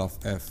 curl of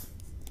F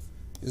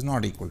is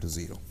not equal to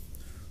 0.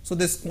 So,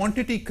 this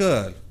quantity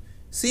curl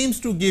seems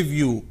to give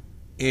you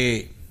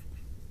a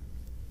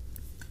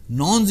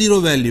non-zero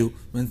value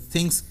when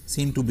things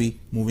seem to be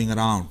moving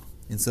around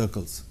in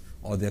circles,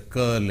 or they are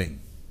curling,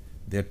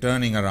 they are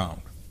turning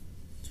around.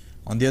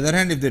 On the other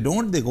hand, if they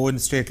don't, they go in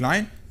straight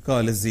line,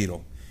 curl is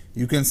 0.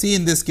 You can see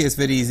in this case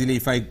very easily,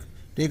 if I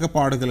take a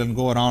particle and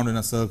go around in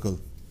a circle,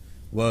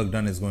 work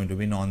done is going to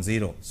be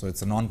non-zero. So, it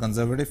is a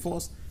non-conservative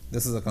force,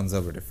 this is a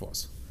conservative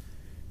force.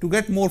 To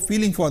get more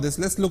feeling for this,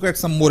 let us look at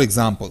some more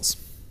examples.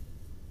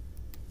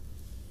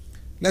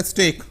 Let us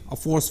take a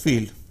force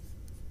field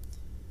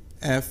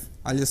F,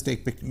 I will just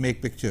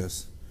make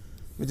pictures,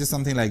 which is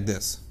something like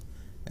this.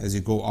 As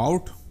you go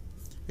out,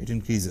 it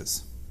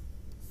increases.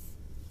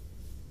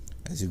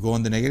 As you go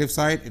on the negative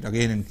side, it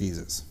again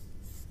increases.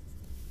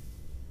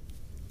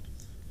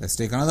 Let us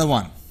take another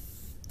one.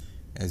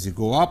 As you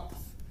go up,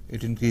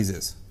 it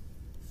increases.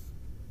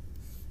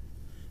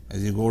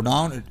 As you go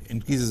down, it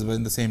increases but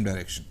in the same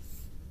direction.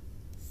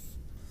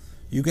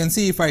 You can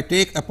see if I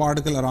take a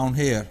particle around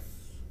here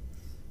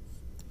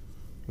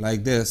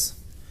like this,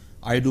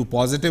 I do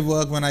positive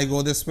work when I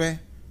go this way,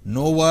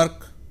 no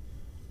work,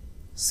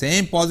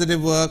 same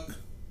positive work,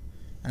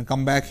 and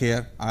come back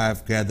here, I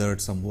have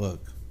gathered some work.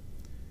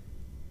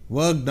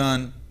 Work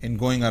done in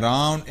going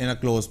around in a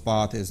closed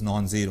path is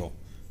non-zero.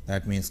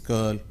 That means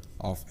curl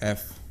of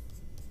F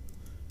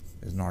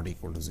is not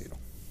equal to 0.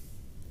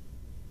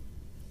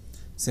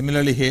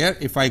 Similarly, here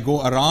if I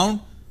go around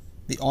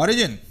the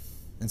origin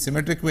in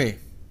symmetric way,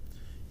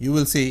 you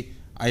will see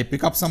I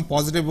pick up some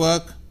positive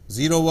work,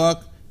 0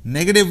 work,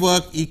 negative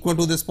work equal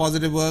to this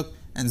positive work,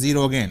 and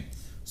 0 again.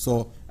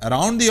 So,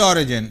 around the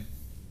origin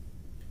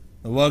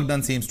the work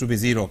done seems to be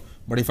 0,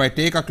 but if I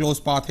take a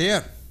closed path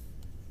here,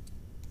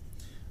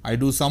 I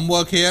do some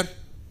work here,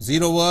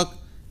 0 work,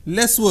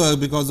 less work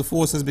because the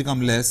force has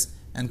become less,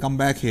 and come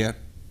back here.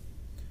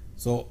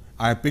 So,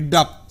 I picked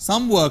up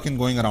some work in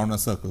going around a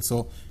circle.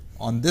 So,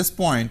 on this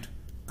point,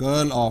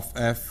 curl of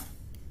F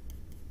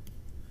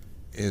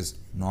is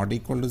not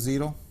equal to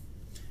 0.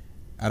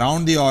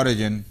 Around the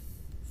origin,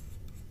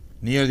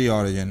 near the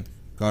origin,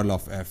 curl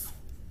of F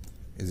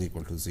is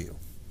equal to 0.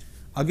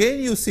 Again,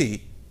 you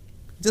see,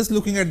 just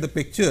looking at the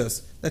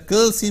pictures, the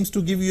curl seems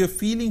to give you a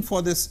feeling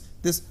for this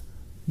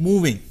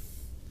moving,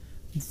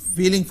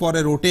 feeling for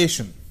a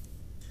rotation.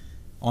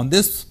 On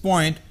this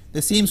point,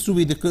 there seems to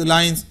be the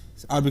lines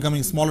are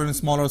becoming smaller and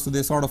smaller, so they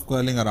are sort of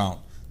curling around.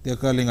 They are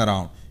curling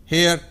around.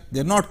 Here, they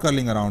are not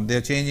curling around, they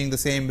are changing the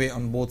same way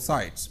on both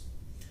sides.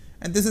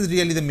 And this is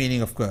really the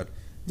meaning of curl.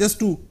 Just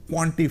to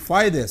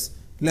quantify this,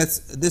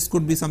 this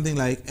could be something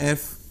like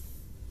F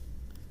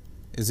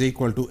is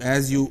equal to,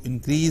 as you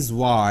increase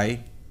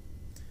y,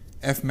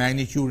 F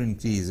magnitude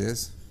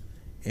increases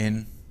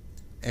in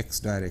x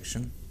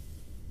direction.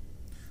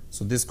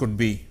 So, this could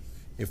be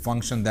a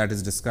function that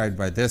is described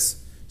by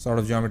this sort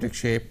of geometric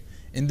shape.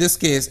 In this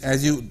case,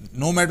 as you,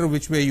 no matter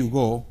which way you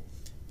go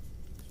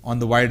on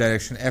the y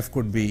direction, F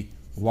could be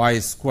y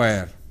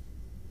square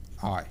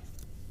I.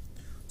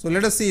 So,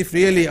 let us see if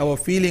really our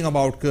feeling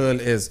about curl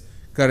is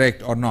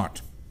correct or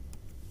not.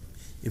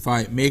 If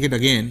I make it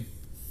again,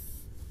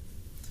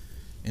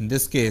 in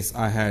this case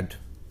I had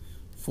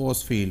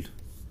force field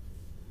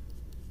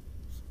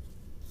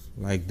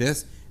like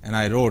this, and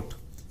I wrote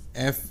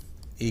F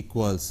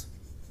equals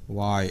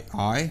y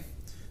I.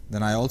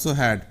 Then I also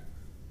had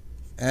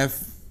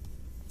F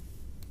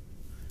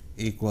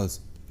equals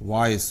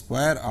y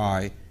square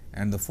I,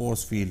 and the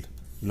force field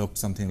looked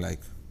something like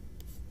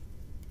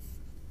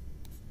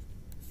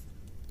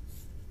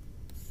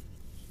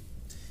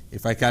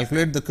if I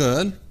calculate the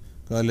curl,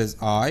 curl is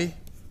I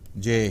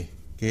j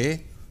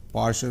k,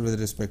 partial with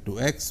respect to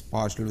x,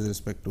 partial with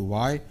respect to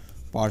y,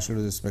 partial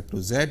with respect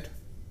to z.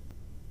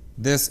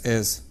 This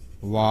is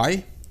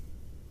y,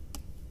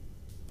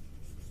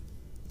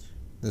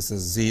 this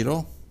is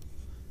 0,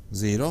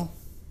 0,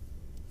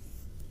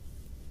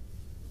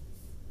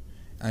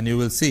 and you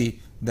will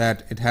see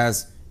that it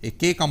has a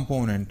k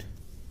component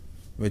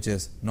which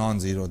is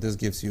non-zero. This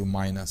gives you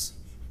minus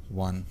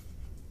 1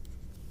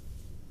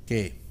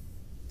 k.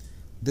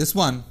 This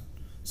one,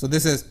 so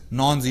this is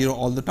non-zero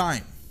all the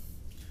time.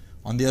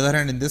 On the other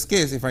hand, in this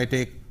case, if I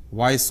take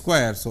y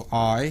square, so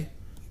I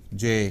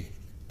j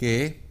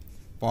k,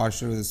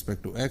 partial with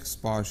respect to x,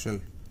 partial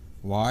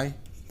y,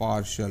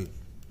 partial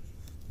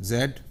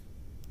z,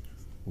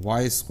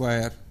 y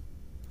square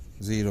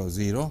 0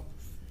 0.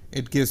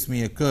 It gives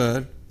me a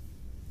curl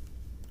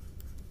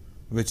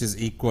which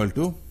is equal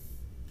to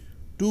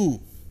 2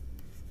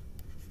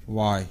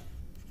 y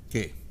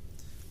k.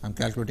 I am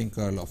calculating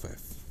curl of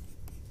f.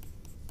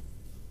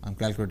 I am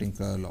calculating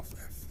curl of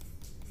f.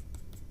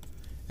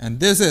 And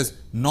this is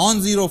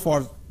non-zero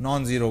for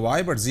non-zero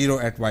y, but 0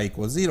 at y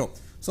equals 0.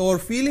 So, our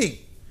feeling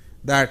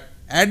that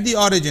at the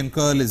origin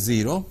curl is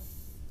 0.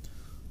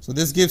 So,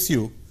 this gives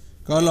you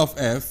curl of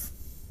f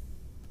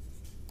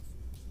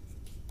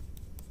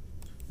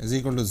is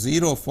equal to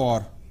 0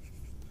 for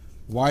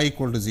y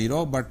equal to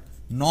 0, but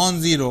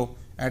non-zero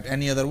at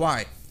any other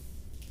y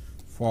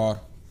for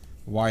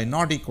y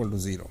not equal to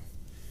 0.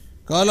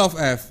 Curl of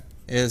f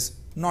is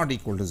not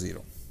equal to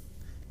 0.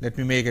 Let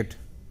me make it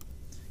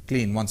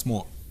clean once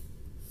more.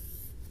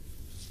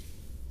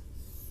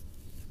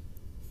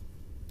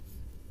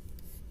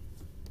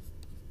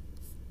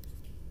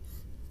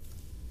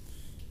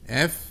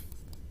 F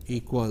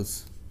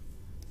equals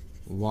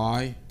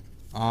y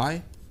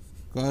I,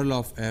 curl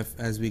of f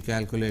as we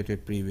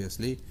calculated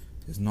previously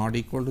is not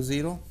equal to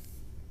 0.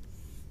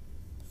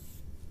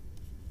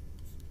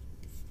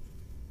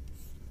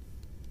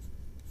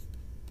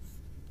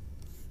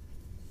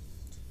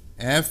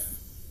 F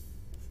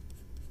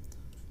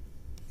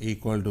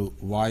equal to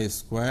y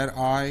square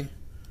I,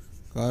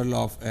 curl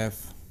of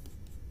f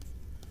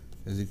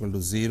is equal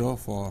to 0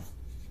 for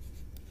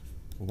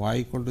y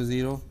equal to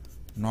 0,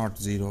 not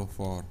 0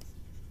 for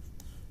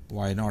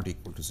y not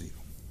equal to 0.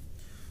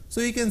 So,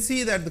 you can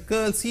see that the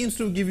curl seems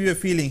to give you a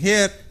feeling.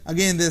 Here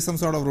again there is some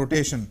sort of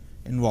rotation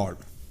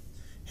involved,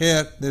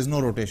 here there is no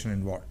rotation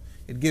involved.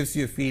 It gives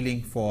you a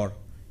feeling for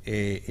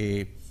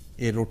a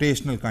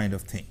rotational kind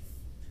of thing.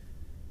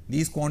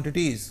 These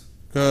quantities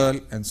curl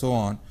and so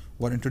on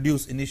were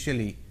introduced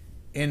initially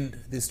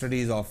in the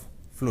studies of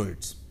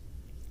fluids.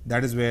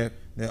 That is where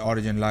their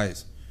origin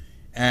lies,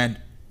 and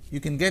you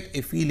can get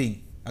a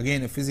feeling,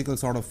 again a physical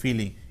sort of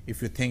feeling,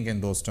 if you think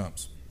in those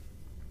terms.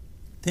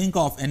 Think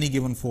of any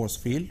given force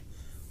field,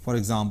 for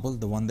example,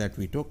 the one that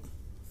we took,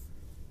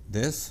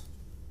 this,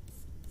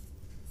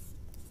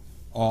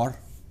 or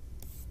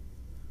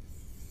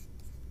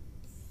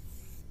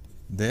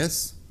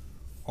this,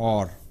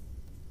 or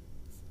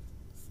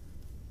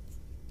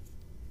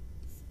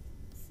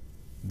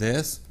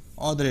this,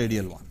 or the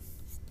radial one.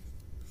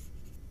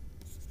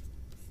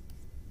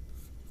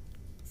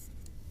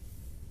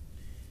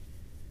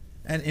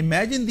 And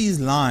imagine these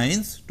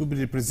lines to be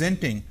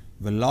representing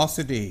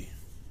velocity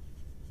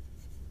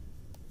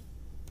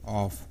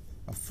of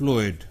a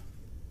fluid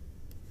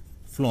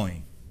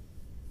flowing,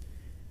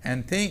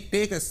 and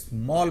take a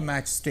small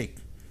matchstick,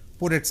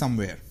 put it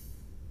somewhere.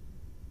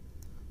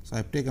 So,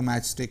 I take a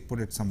matchstick, put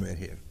it somewhere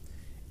here.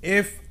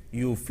 If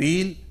you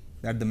feel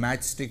that the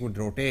matchstick would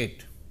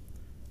rotate,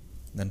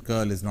 then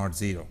curl is not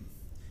 0.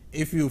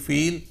 If you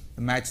feel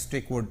the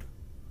matchstick would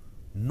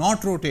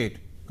not rotate,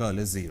 curl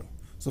is 0.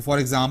 So, for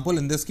example,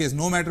 in this case,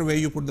 no matter where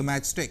you put the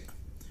matchstick,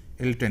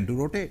 it will tend to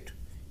rotate.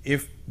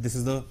 If this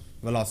is the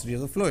velocity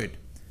of the fluid,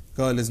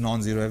 curl is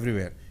non-zero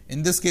everywhere.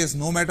 In this case,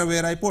 no matter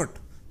where I put,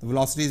 the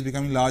velocity is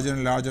becoming larger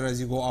and larger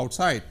as you go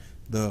outside,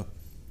 the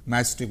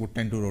matchstick would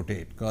tend to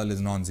rotate, curl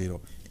is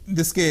non-zero. In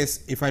this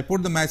case, if I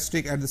put the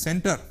matchstick at the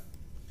center,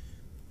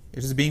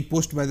 it is being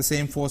pushed by the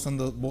same force on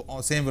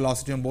the same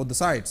velocity on both the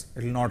sides,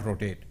 it will not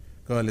rotate,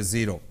 curl is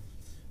 0.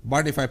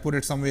 But if I put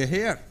it somewhere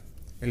here,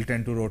 it will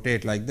tend to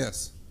rotate like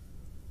this,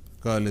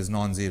 curl is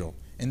non-zero.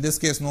 In this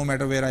case, no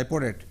matter where I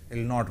put it, it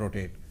will not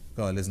rotate,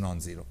 curl is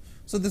non-zero.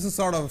 So, this is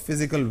sort of a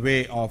physical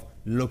way of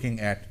looking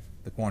at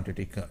the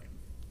quantity curl.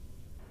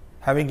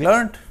 Having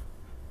learnt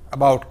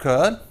about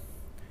curl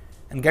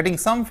and getting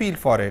some feel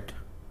for it,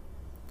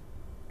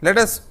 let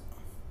us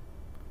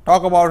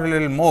talk about it a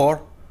little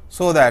more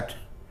so that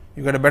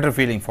you get a better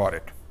feeling for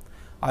it.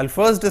 I will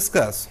first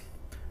discuss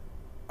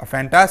a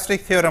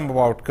fantastic theorem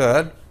about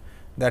curl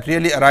that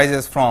really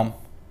arises from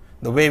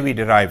the way we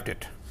derived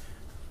it.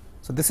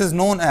 So, this is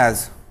known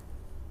as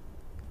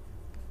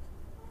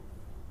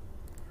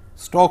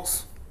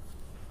Stokes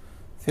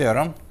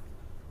theorem,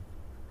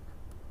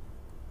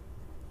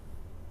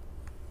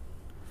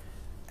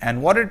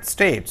 and what it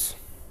states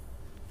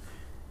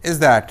is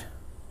that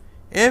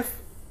if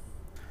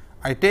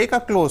I take a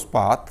closed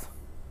path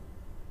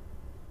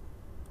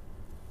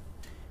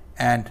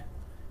and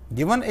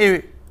given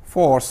a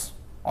force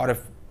or a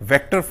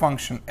vector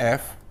function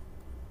f,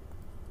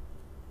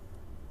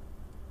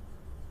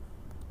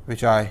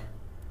 which I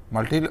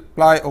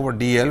multiply over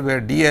dl,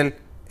 where dl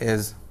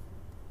is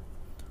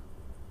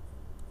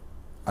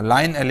a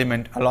line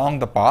element along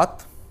the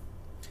path,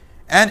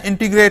 and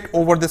integrate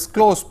over this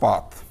closed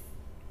path.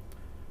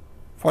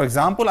 For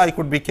example, I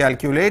could be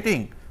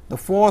calculating the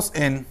force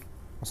in,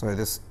 sorry,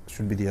 this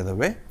should be the other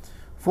way,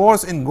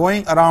 force in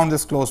going around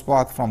this closed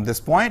path from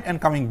this point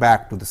and coming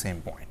back to the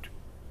same point.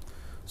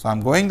 So, I am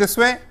going this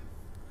way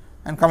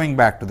and coming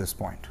back to this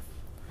point,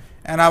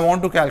 and I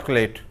want to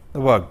calculate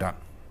the work done.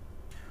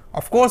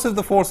 Of course, if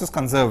the force is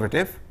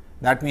conservative,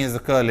 that means the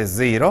curl is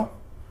 0,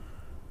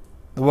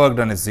 the work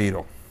done is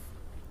 0.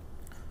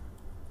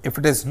 If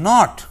it is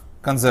not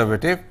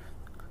conservative,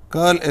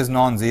 curl is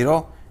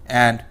non-zero,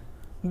 and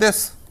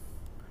this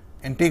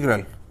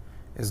integral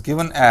is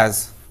given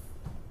as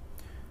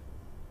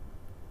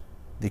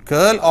the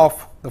curl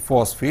of the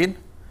force field,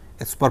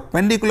 its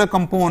perpendicular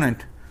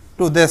component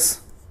to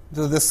this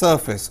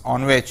surface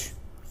on which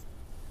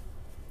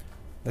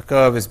the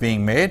curve is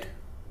being made,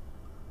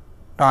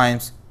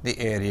 times the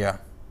area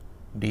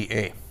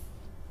dA.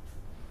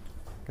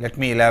 Let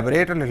me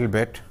elaborate a little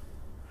bit.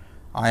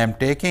 I am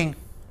taking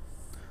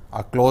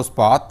a closed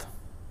path.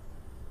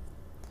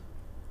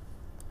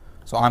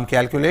 So, I am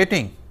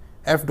calculating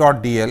f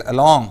dot dl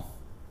along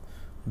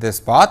this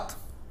path.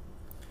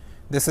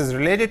 This is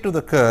related to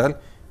the curl.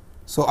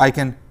 So, I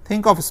can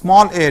think of a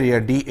small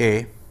area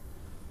dA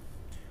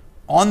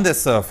on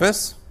this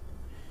surface,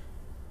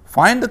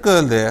 find the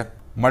curl there,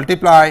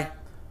 multiply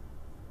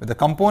with the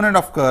component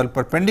of curl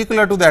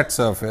perpendicular to that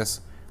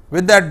surface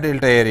with that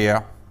delta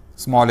area,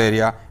 small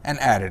area, and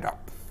add it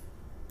up.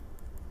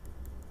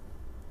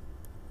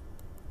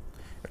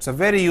 It is a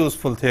very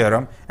useful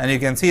theorem, and you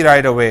can see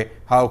right away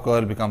how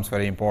curl becomes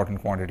very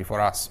important quantity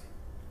for us.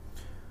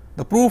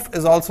 The proof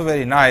is also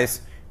very nice,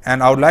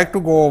 and I would like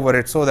to go over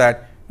it so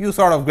that you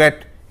sort of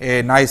get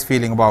a nice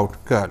feeling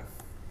about curl.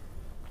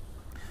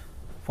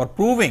 For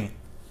proving,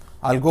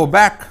 I will go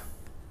back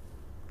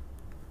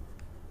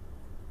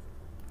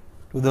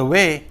to the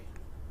way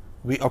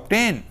we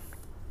obtain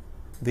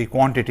the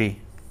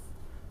quantity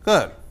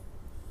curl.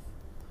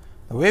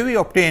 The way we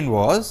obtained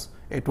was,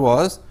 it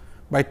was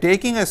by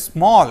taking a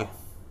small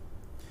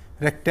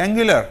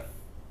rectangular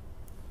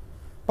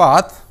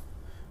path,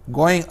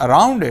 going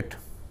around it,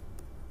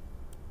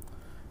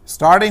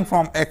 starting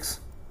from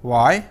x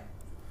y,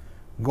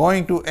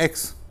 going to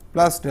x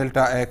plus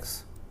delta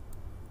x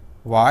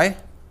y,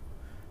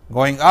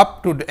 going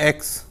up to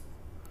x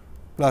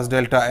plus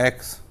delta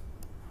x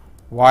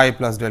y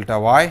plus delta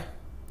y,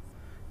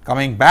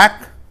 coming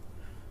back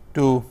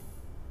to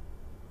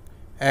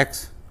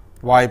x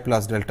y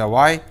plus delta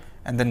y,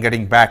 and then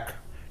getting back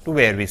to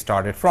where we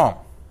started from.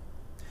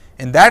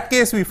 In that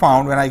case, we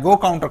found when I go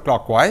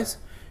counterclockwise,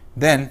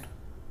 then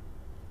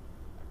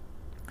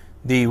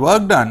the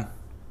work done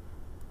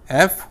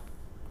f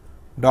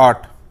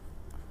dot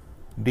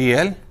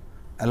dl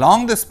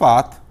along this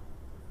path,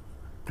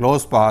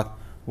 closed path,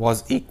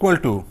 was equal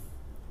to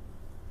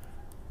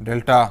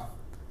delta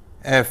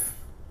f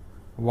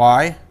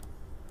y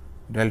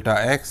delta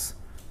x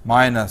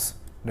minus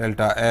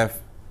delta f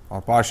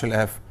or partial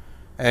f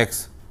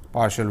x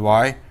partial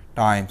y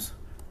times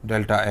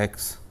delta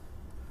x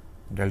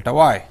delta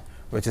y,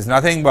 which is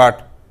nothing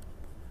but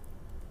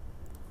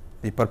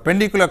the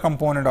perpendicular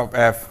component of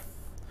f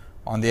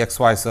on the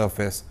xy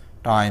surface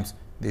times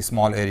the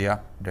small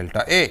area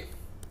delta A.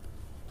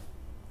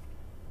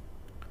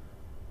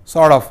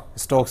 Sort of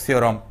Stokes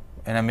theorem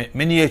in a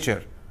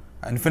miniature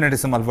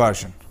infinitesimal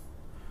version.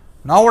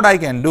 Now, what I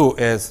can do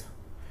is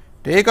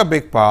take a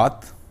big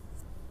path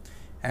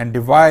and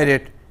divide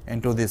it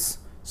into this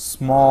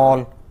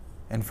small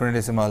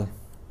infinitesimal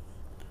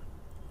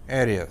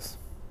areas,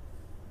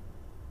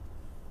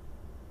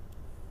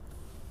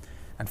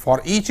 and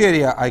for each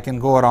area I can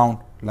go around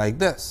like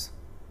this.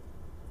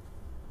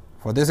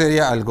 For this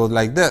area I will go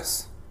like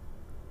this,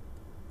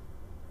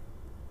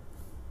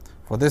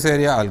 for this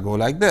area I will go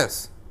like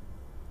this,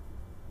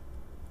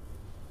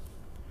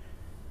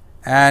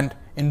 and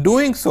in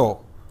doing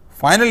so,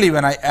 finally,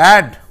 when I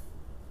add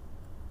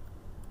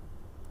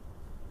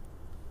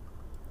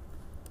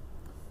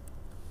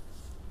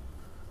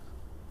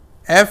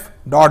f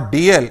dot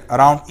dl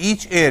around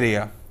each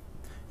area,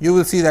 you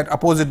will see that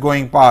opposite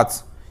going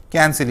paths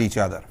cancel each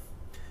other,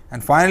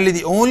 and finally,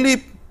 the only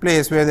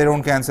place where they do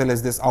not cancel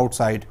is this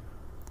outside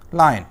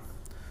line.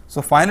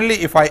 So, finally,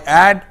 if I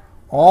add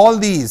all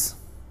these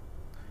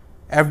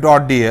f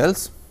dot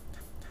dl's,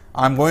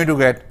 I am going to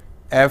get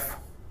f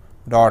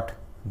dot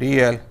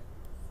dl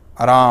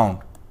around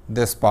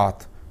this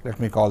path. Let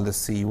me call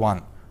this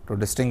C1 to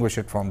distinguish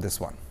it from this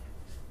one.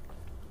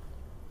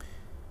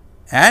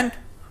 And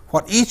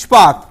for each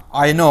path,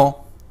 I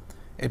know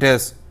it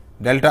is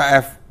delta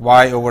f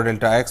y over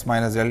delta x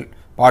minus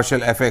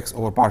partial f x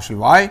over partial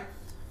y,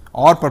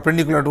 or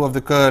perpendicular to of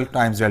the curl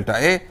times delta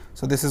A.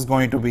 So, this is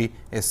going to be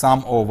a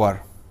sum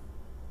over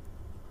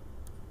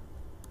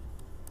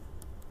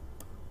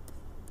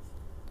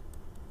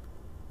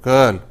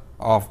curl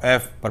of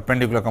f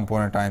perpendicular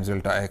component times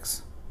delta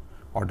x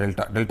or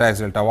delta x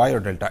delta y or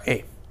delta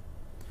A,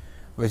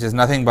 which is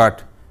nothing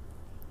but,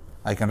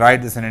 I can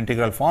write this in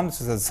integral form.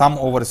 This is a sum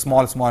over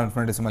small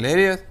infinitesimal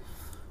areas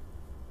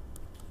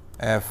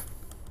f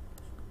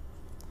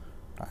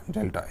times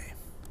delta A.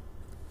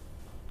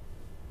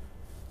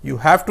 You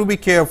have to be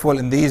careful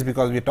in these,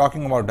 because we are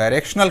talking about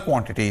directional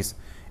quantities,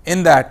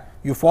 in that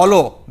you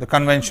follow the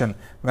convention.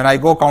 When I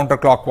go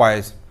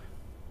counterclockwise,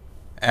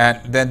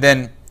 and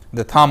then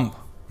the thumb,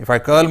 if I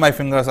curl my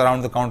fingers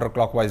around the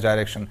counterclockwise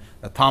direction,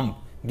 the thumb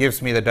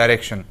gives me the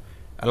direction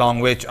along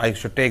which I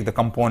should take the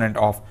component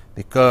of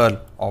the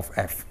curl of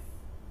f.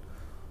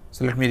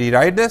 So, let me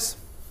rewrite this.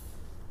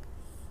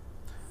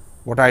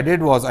 What I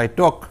did was I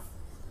took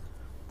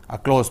a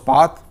closed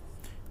path,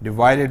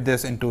 divided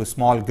this into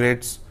small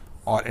grids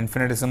or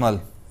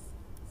infinitesimal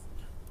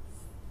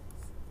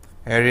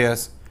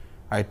areas.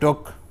 I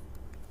took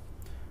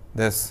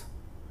this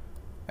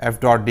f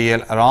dot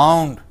dl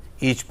around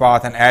each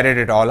path and added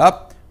it all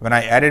up. When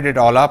I added it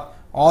all up,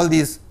 all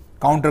these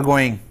counter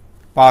going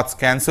paths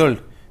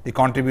cancelled the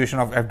contribution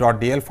of f dot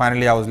dl.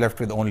 Finally, I was left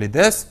with only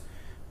this,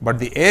 but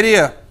the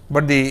areal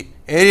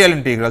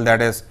integral,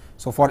 that is,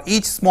 so for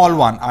each small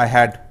one I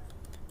had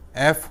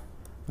f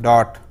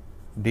dot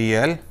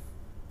dl,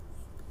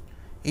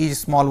 each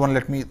small one,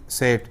 let me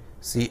say it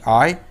C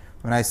I.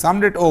 When I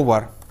summed it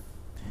over,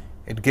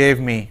 it gave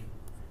me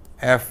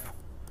f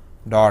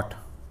dot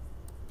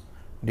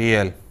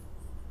dl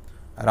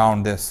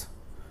around this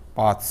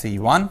path C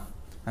 1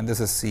 and this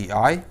is C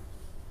I,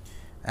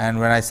 and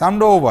when I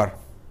summed over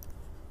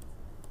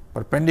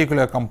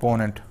perpendicular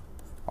component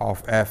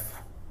of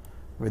f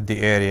with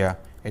the area,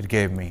 it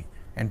gave me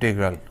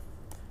integral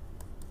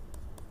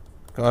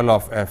curl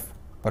of f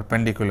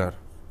perpendicular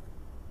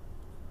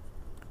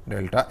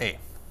delta A,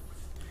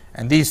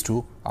 and these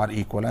two are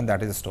equal, and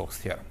that is Stokes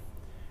theorem.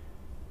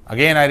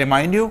 Again, I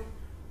remind you,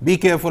 be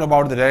careful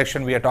about the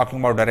direction. We are talking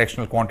about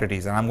directional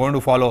quantities, and I am going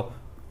to follow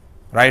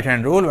right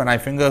hand rule. When I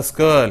fingers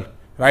curl,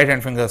 right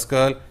hand fingers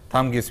curl,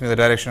 thumb gives me the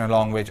direction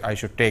along which I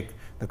should take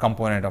the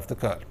component of the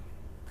curl.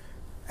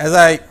 As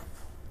I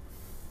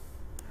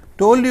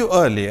told you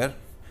earlier,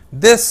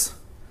 this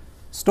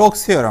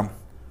Stokes theorem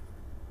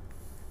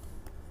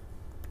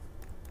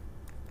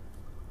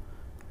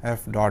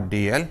f dot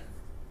dl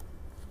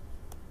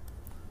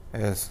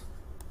is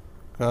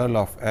curl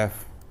of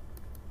f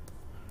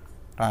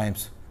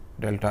times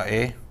delta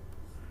A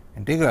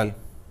integral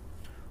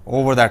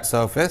over that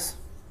surface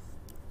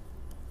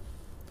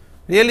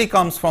really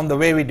comes from the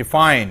way we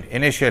defined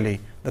initially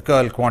the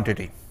curl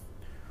quantity.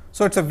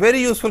 So, it is a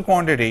very useful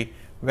quantity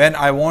when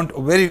I want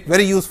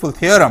very useful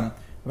theorem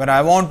when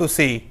I want to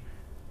see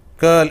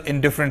curl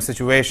in different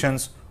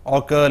situations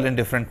or curl in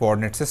different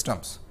coordinate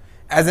systems.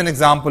 As an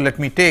example, let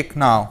me take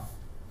now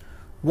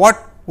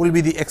what will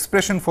be the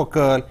expression for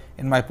curl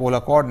in my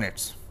polar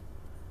coordinates.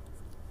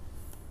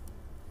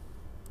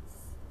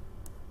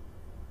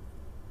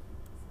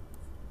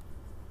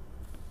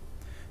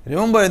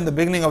 Remember, in the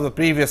beginning of the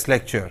previous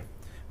lecture,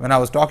 when I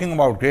was talking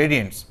about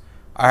gradients,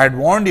 I had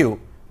warned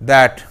you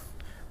that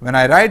when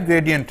I write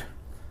gradient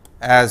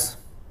as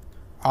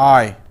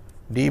I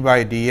d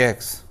by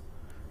dx,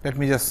 let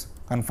me just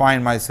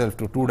confine myself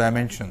to 2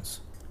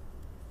 dimensions.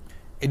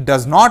 It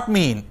does not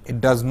mean,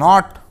 it does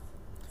not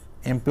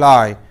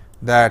imply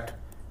that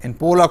in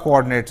polar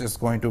coordinates it is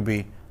going to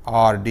be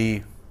r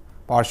d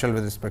partial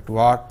with respect to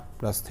r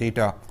plus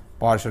theta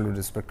partial with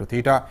respect to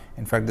theta.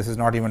 In fact, this is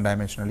not even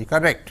dimensionally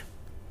correct.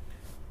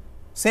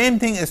 Same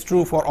thing is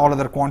true for all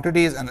other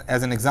quantities, and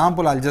as an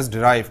example, I will just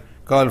derive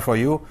curl for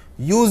you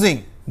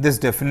using this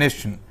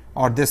definition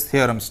or this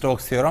theorem,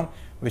 Stokes theorem,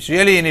 which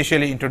really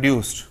initially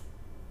introduced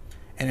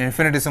in an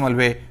infinitesimal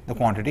way the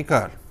quantity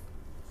curl.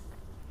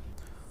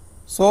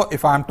 So,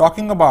 if I am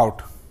talking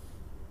about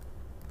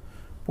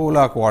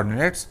polar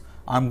coordinates,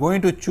 I am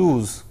going to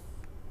choose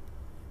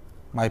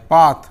my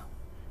path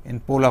in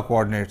polar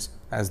coordinates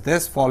as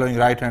this. Following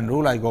right hand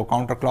rule, I go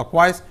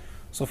counterclockwise.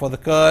 So, for the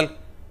curl,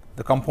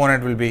 the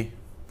component will be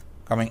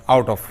coming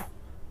out of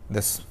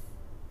this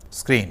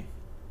screen.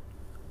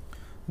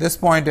 This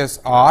point is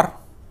r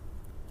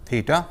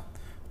theta,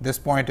 this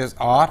point is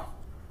r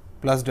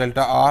plus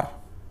delta r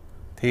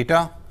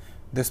theta,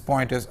 this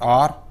point is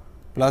r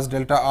plus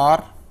delta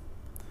r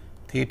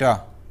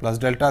theta plus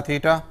delta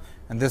theta,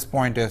 and this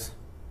point is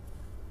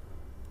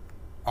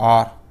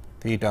r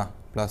theta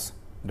plus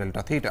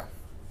delta theta.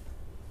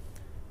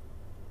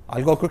 I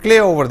will go quickly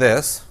over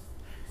this.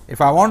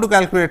 If I want to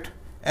calculate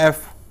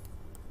f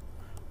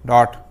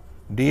dot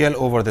dl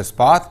over this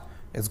path,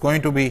 it is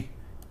going to be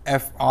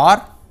f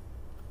r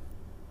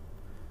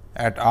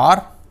at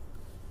r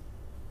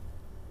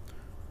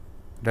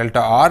delta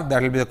r,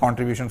 that will be the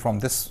contribution from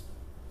this,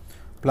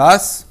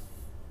 plus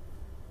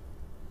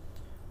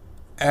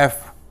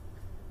f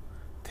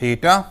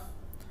theta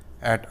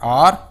at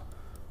r.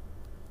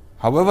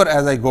 However,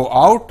 as I go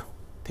out,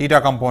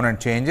 theta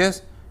component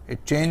changes,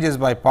 it changes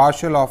by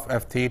partial of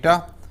f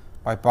theta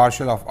by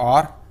partial of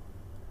r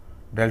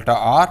delta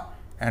r,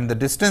 and the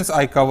distance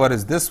I cover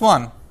is this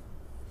one,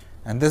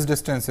 and this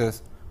distance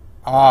is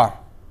r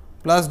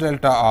plus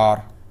delta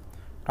r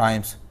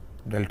times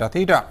delta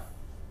theta.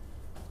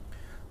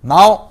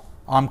 Now,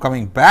 I am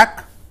coming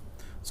back.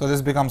 So,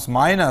 this becomes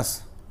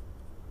minus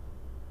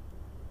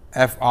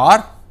f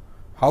r.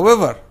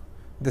 However,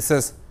 this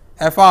is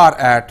f r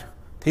at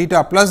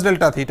theta plus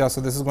delta theta.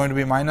 So, this is going to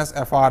be minus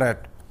f r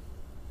at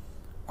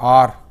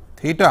r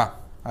theta.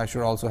 I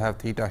should also have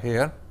theta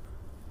here,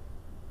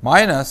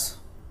 minus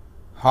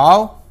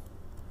how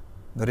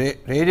the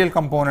radial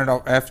component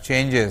of f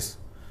changes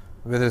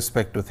with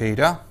respect to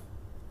theta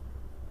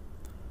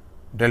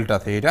delta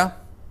theta,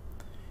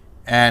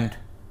 and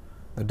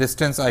the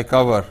distance I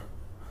cover.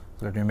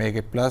 So, let me make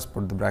it plus,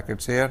 put the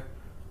brackets here,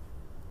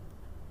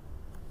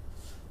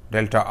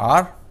 delta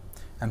r,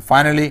 and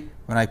finally,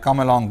 when I come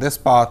along this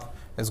path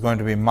is going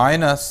to be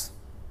minus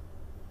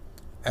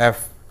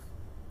f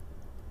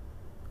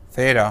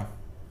theta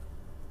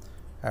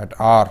at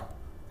r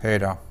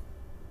theta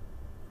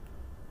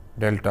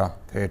delta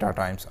theta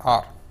times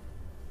r.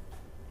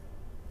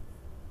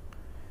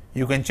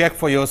 You can check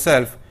for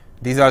yourself,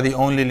 these are the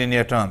only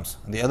linear terms.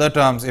 The other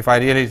terms, if I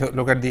really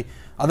look at the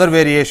other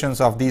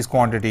variations of these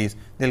quantities,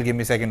 they will give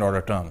me second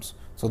order terms.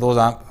 So, those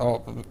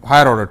are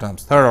higher order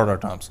terms, third order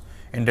terms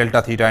in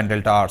delta theta and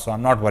delta r. So, I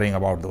am not worrying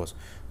about those.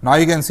 Now,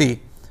 you can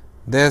see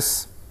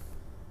this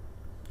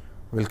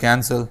will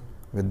cancel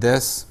with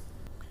this,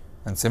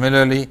 and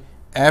similarly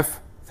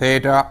f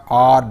theta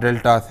r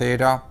delta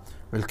theta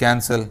will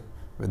cancel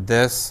with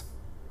this,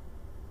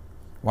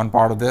 one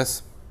part of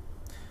this.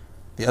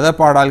 The other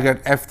part I will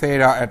get f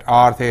theta at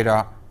r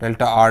theta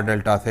delta r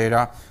delta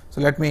theta.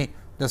 So, let me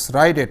just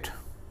write it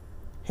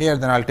here,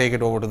 then I will take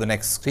it over to the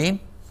next screen.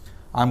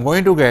 I am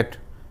going to get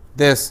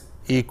this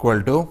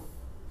equal to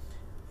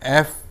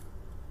f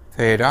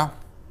theta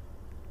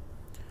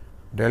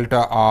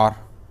delta r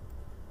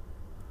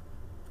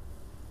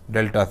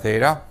delta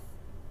theta.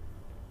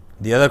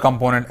 The other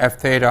component f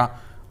theta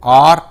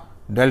r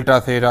delta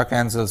theta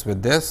cancels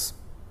with this.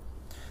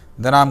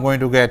 Then I am going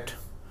to get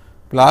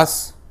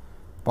plus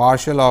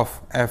partial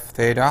of f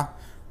theta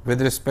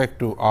with respect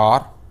to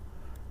r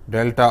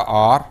delta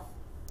r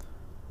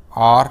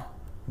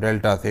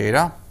delta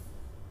theta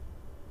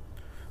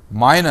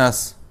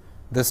minus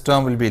this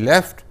term will be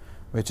left,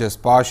 which is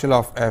partial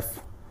of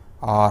f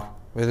r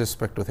with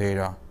respect to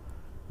theta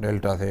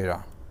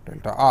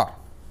delta r.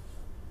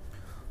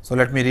 So,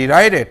 let me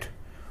rewrite it.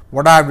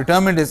 What I have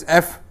determined is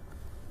f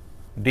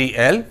d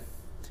l,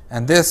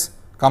 and this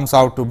comes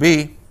out to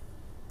be,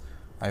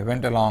 I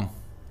went along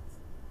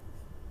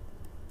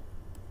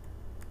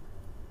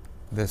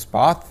this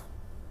path,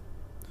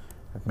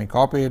 let me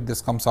copy it,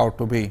 this comes out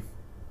to be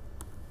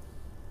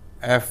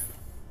f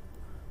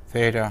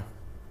theta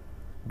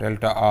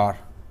delta r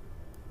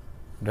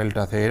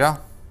delta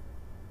theta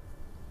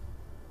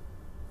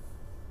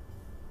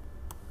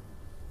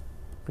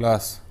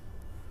plus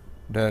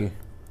del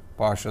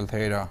partial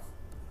theta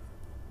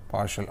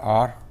partial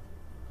r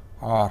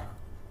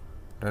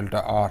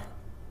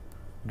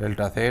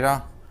delta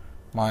theta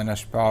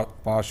minus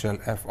partial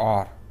f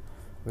r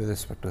with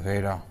respect to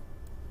theta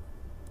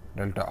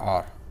delta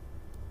r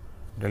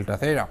delta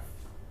theta.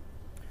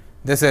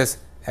 This is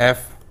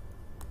f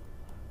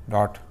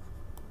dot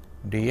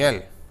d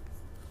l.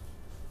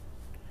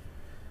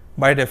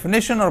 By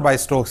definition or by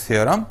Stokes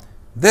theorem,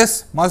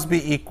 this must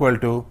be equal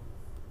to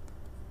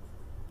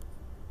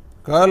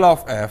curl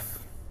of f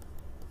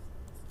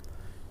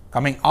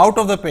coming out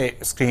of the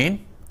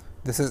screen.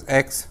 This is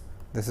x,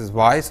 this is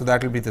y. So,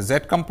 that will be the z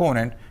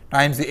component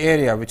times the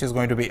area, which is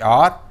going to be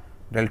r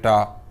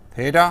delta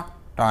theta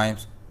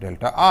times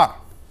delta r,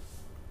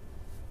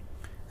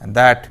 and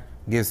that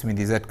gives me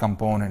the z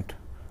component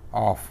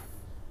of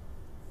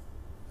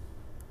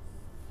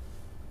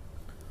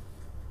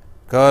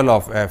curl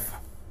of f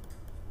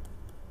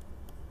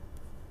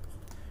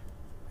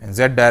in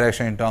z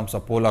direction in terms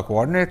of polar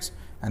coordinates,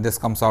 and this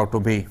comes out to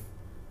be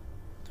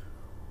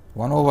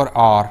 1 over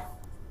r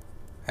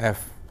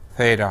f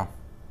theta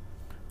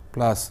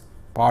plus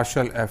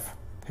partial f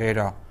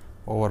theta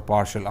over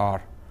partial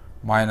r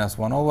minus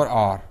 1 over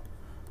r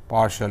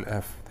partial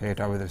f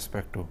theta with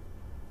respect to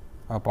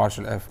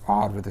partial f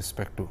r with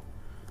respect to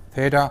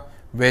theta,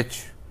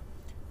 which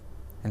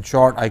in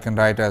short I can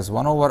write as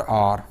 1 over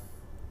r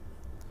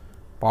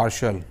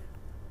partial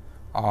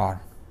r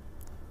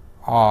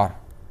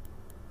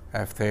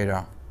f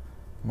theta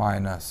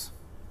minus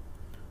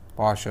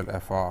partial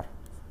f r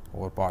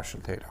over partial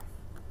theta.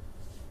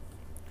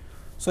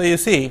 So, you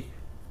see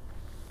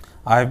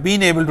I have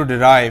been able to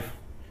derive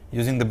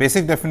using the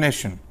basic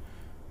definition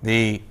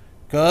the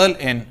curl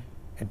in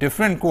a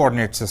different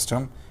coordinate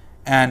system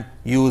and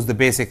use the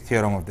basic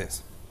theorem of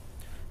this.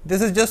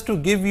 This is just to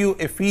give you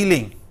a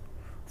feeling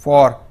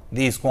for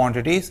these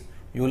quantities.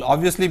 You will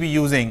obviously be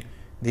using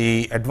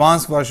the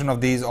advanced version of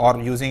these or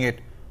using it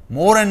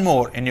more and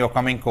more in your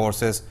coming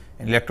courses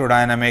in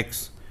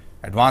electrodynamics,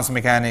 advanced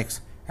mechanics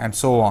and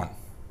so on.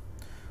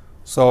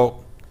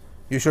 So,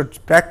 you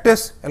should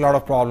practice a lot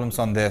of problems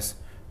on this,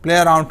 play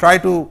around, try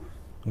to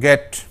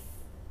get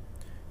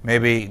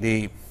maybe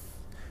the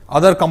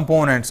other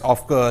components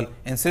of curl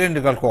in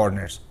cylindrical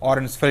coordinates or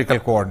in spherical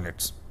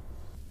coordinates.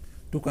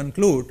 To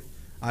conclude,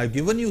 I have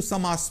given you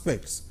some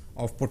aspects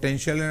of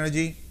potential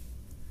energy,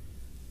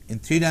 in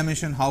 3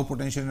 dimension how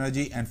potential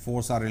energy and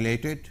force are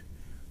related,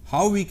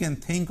 how we can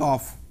think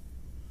of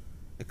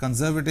a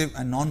conservative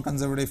and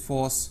non-conservative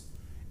force,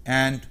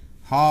 and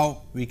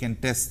how we can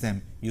test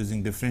them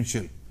using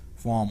differential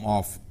form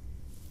of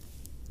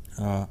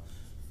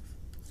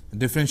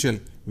differential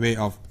way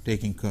of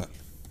taking curl.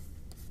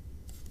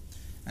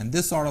 And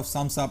this sort of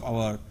sums up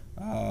our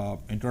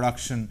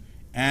introduction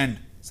and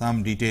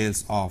some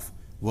details of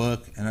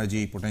work,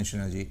 energy, potential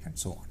energy and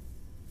so on.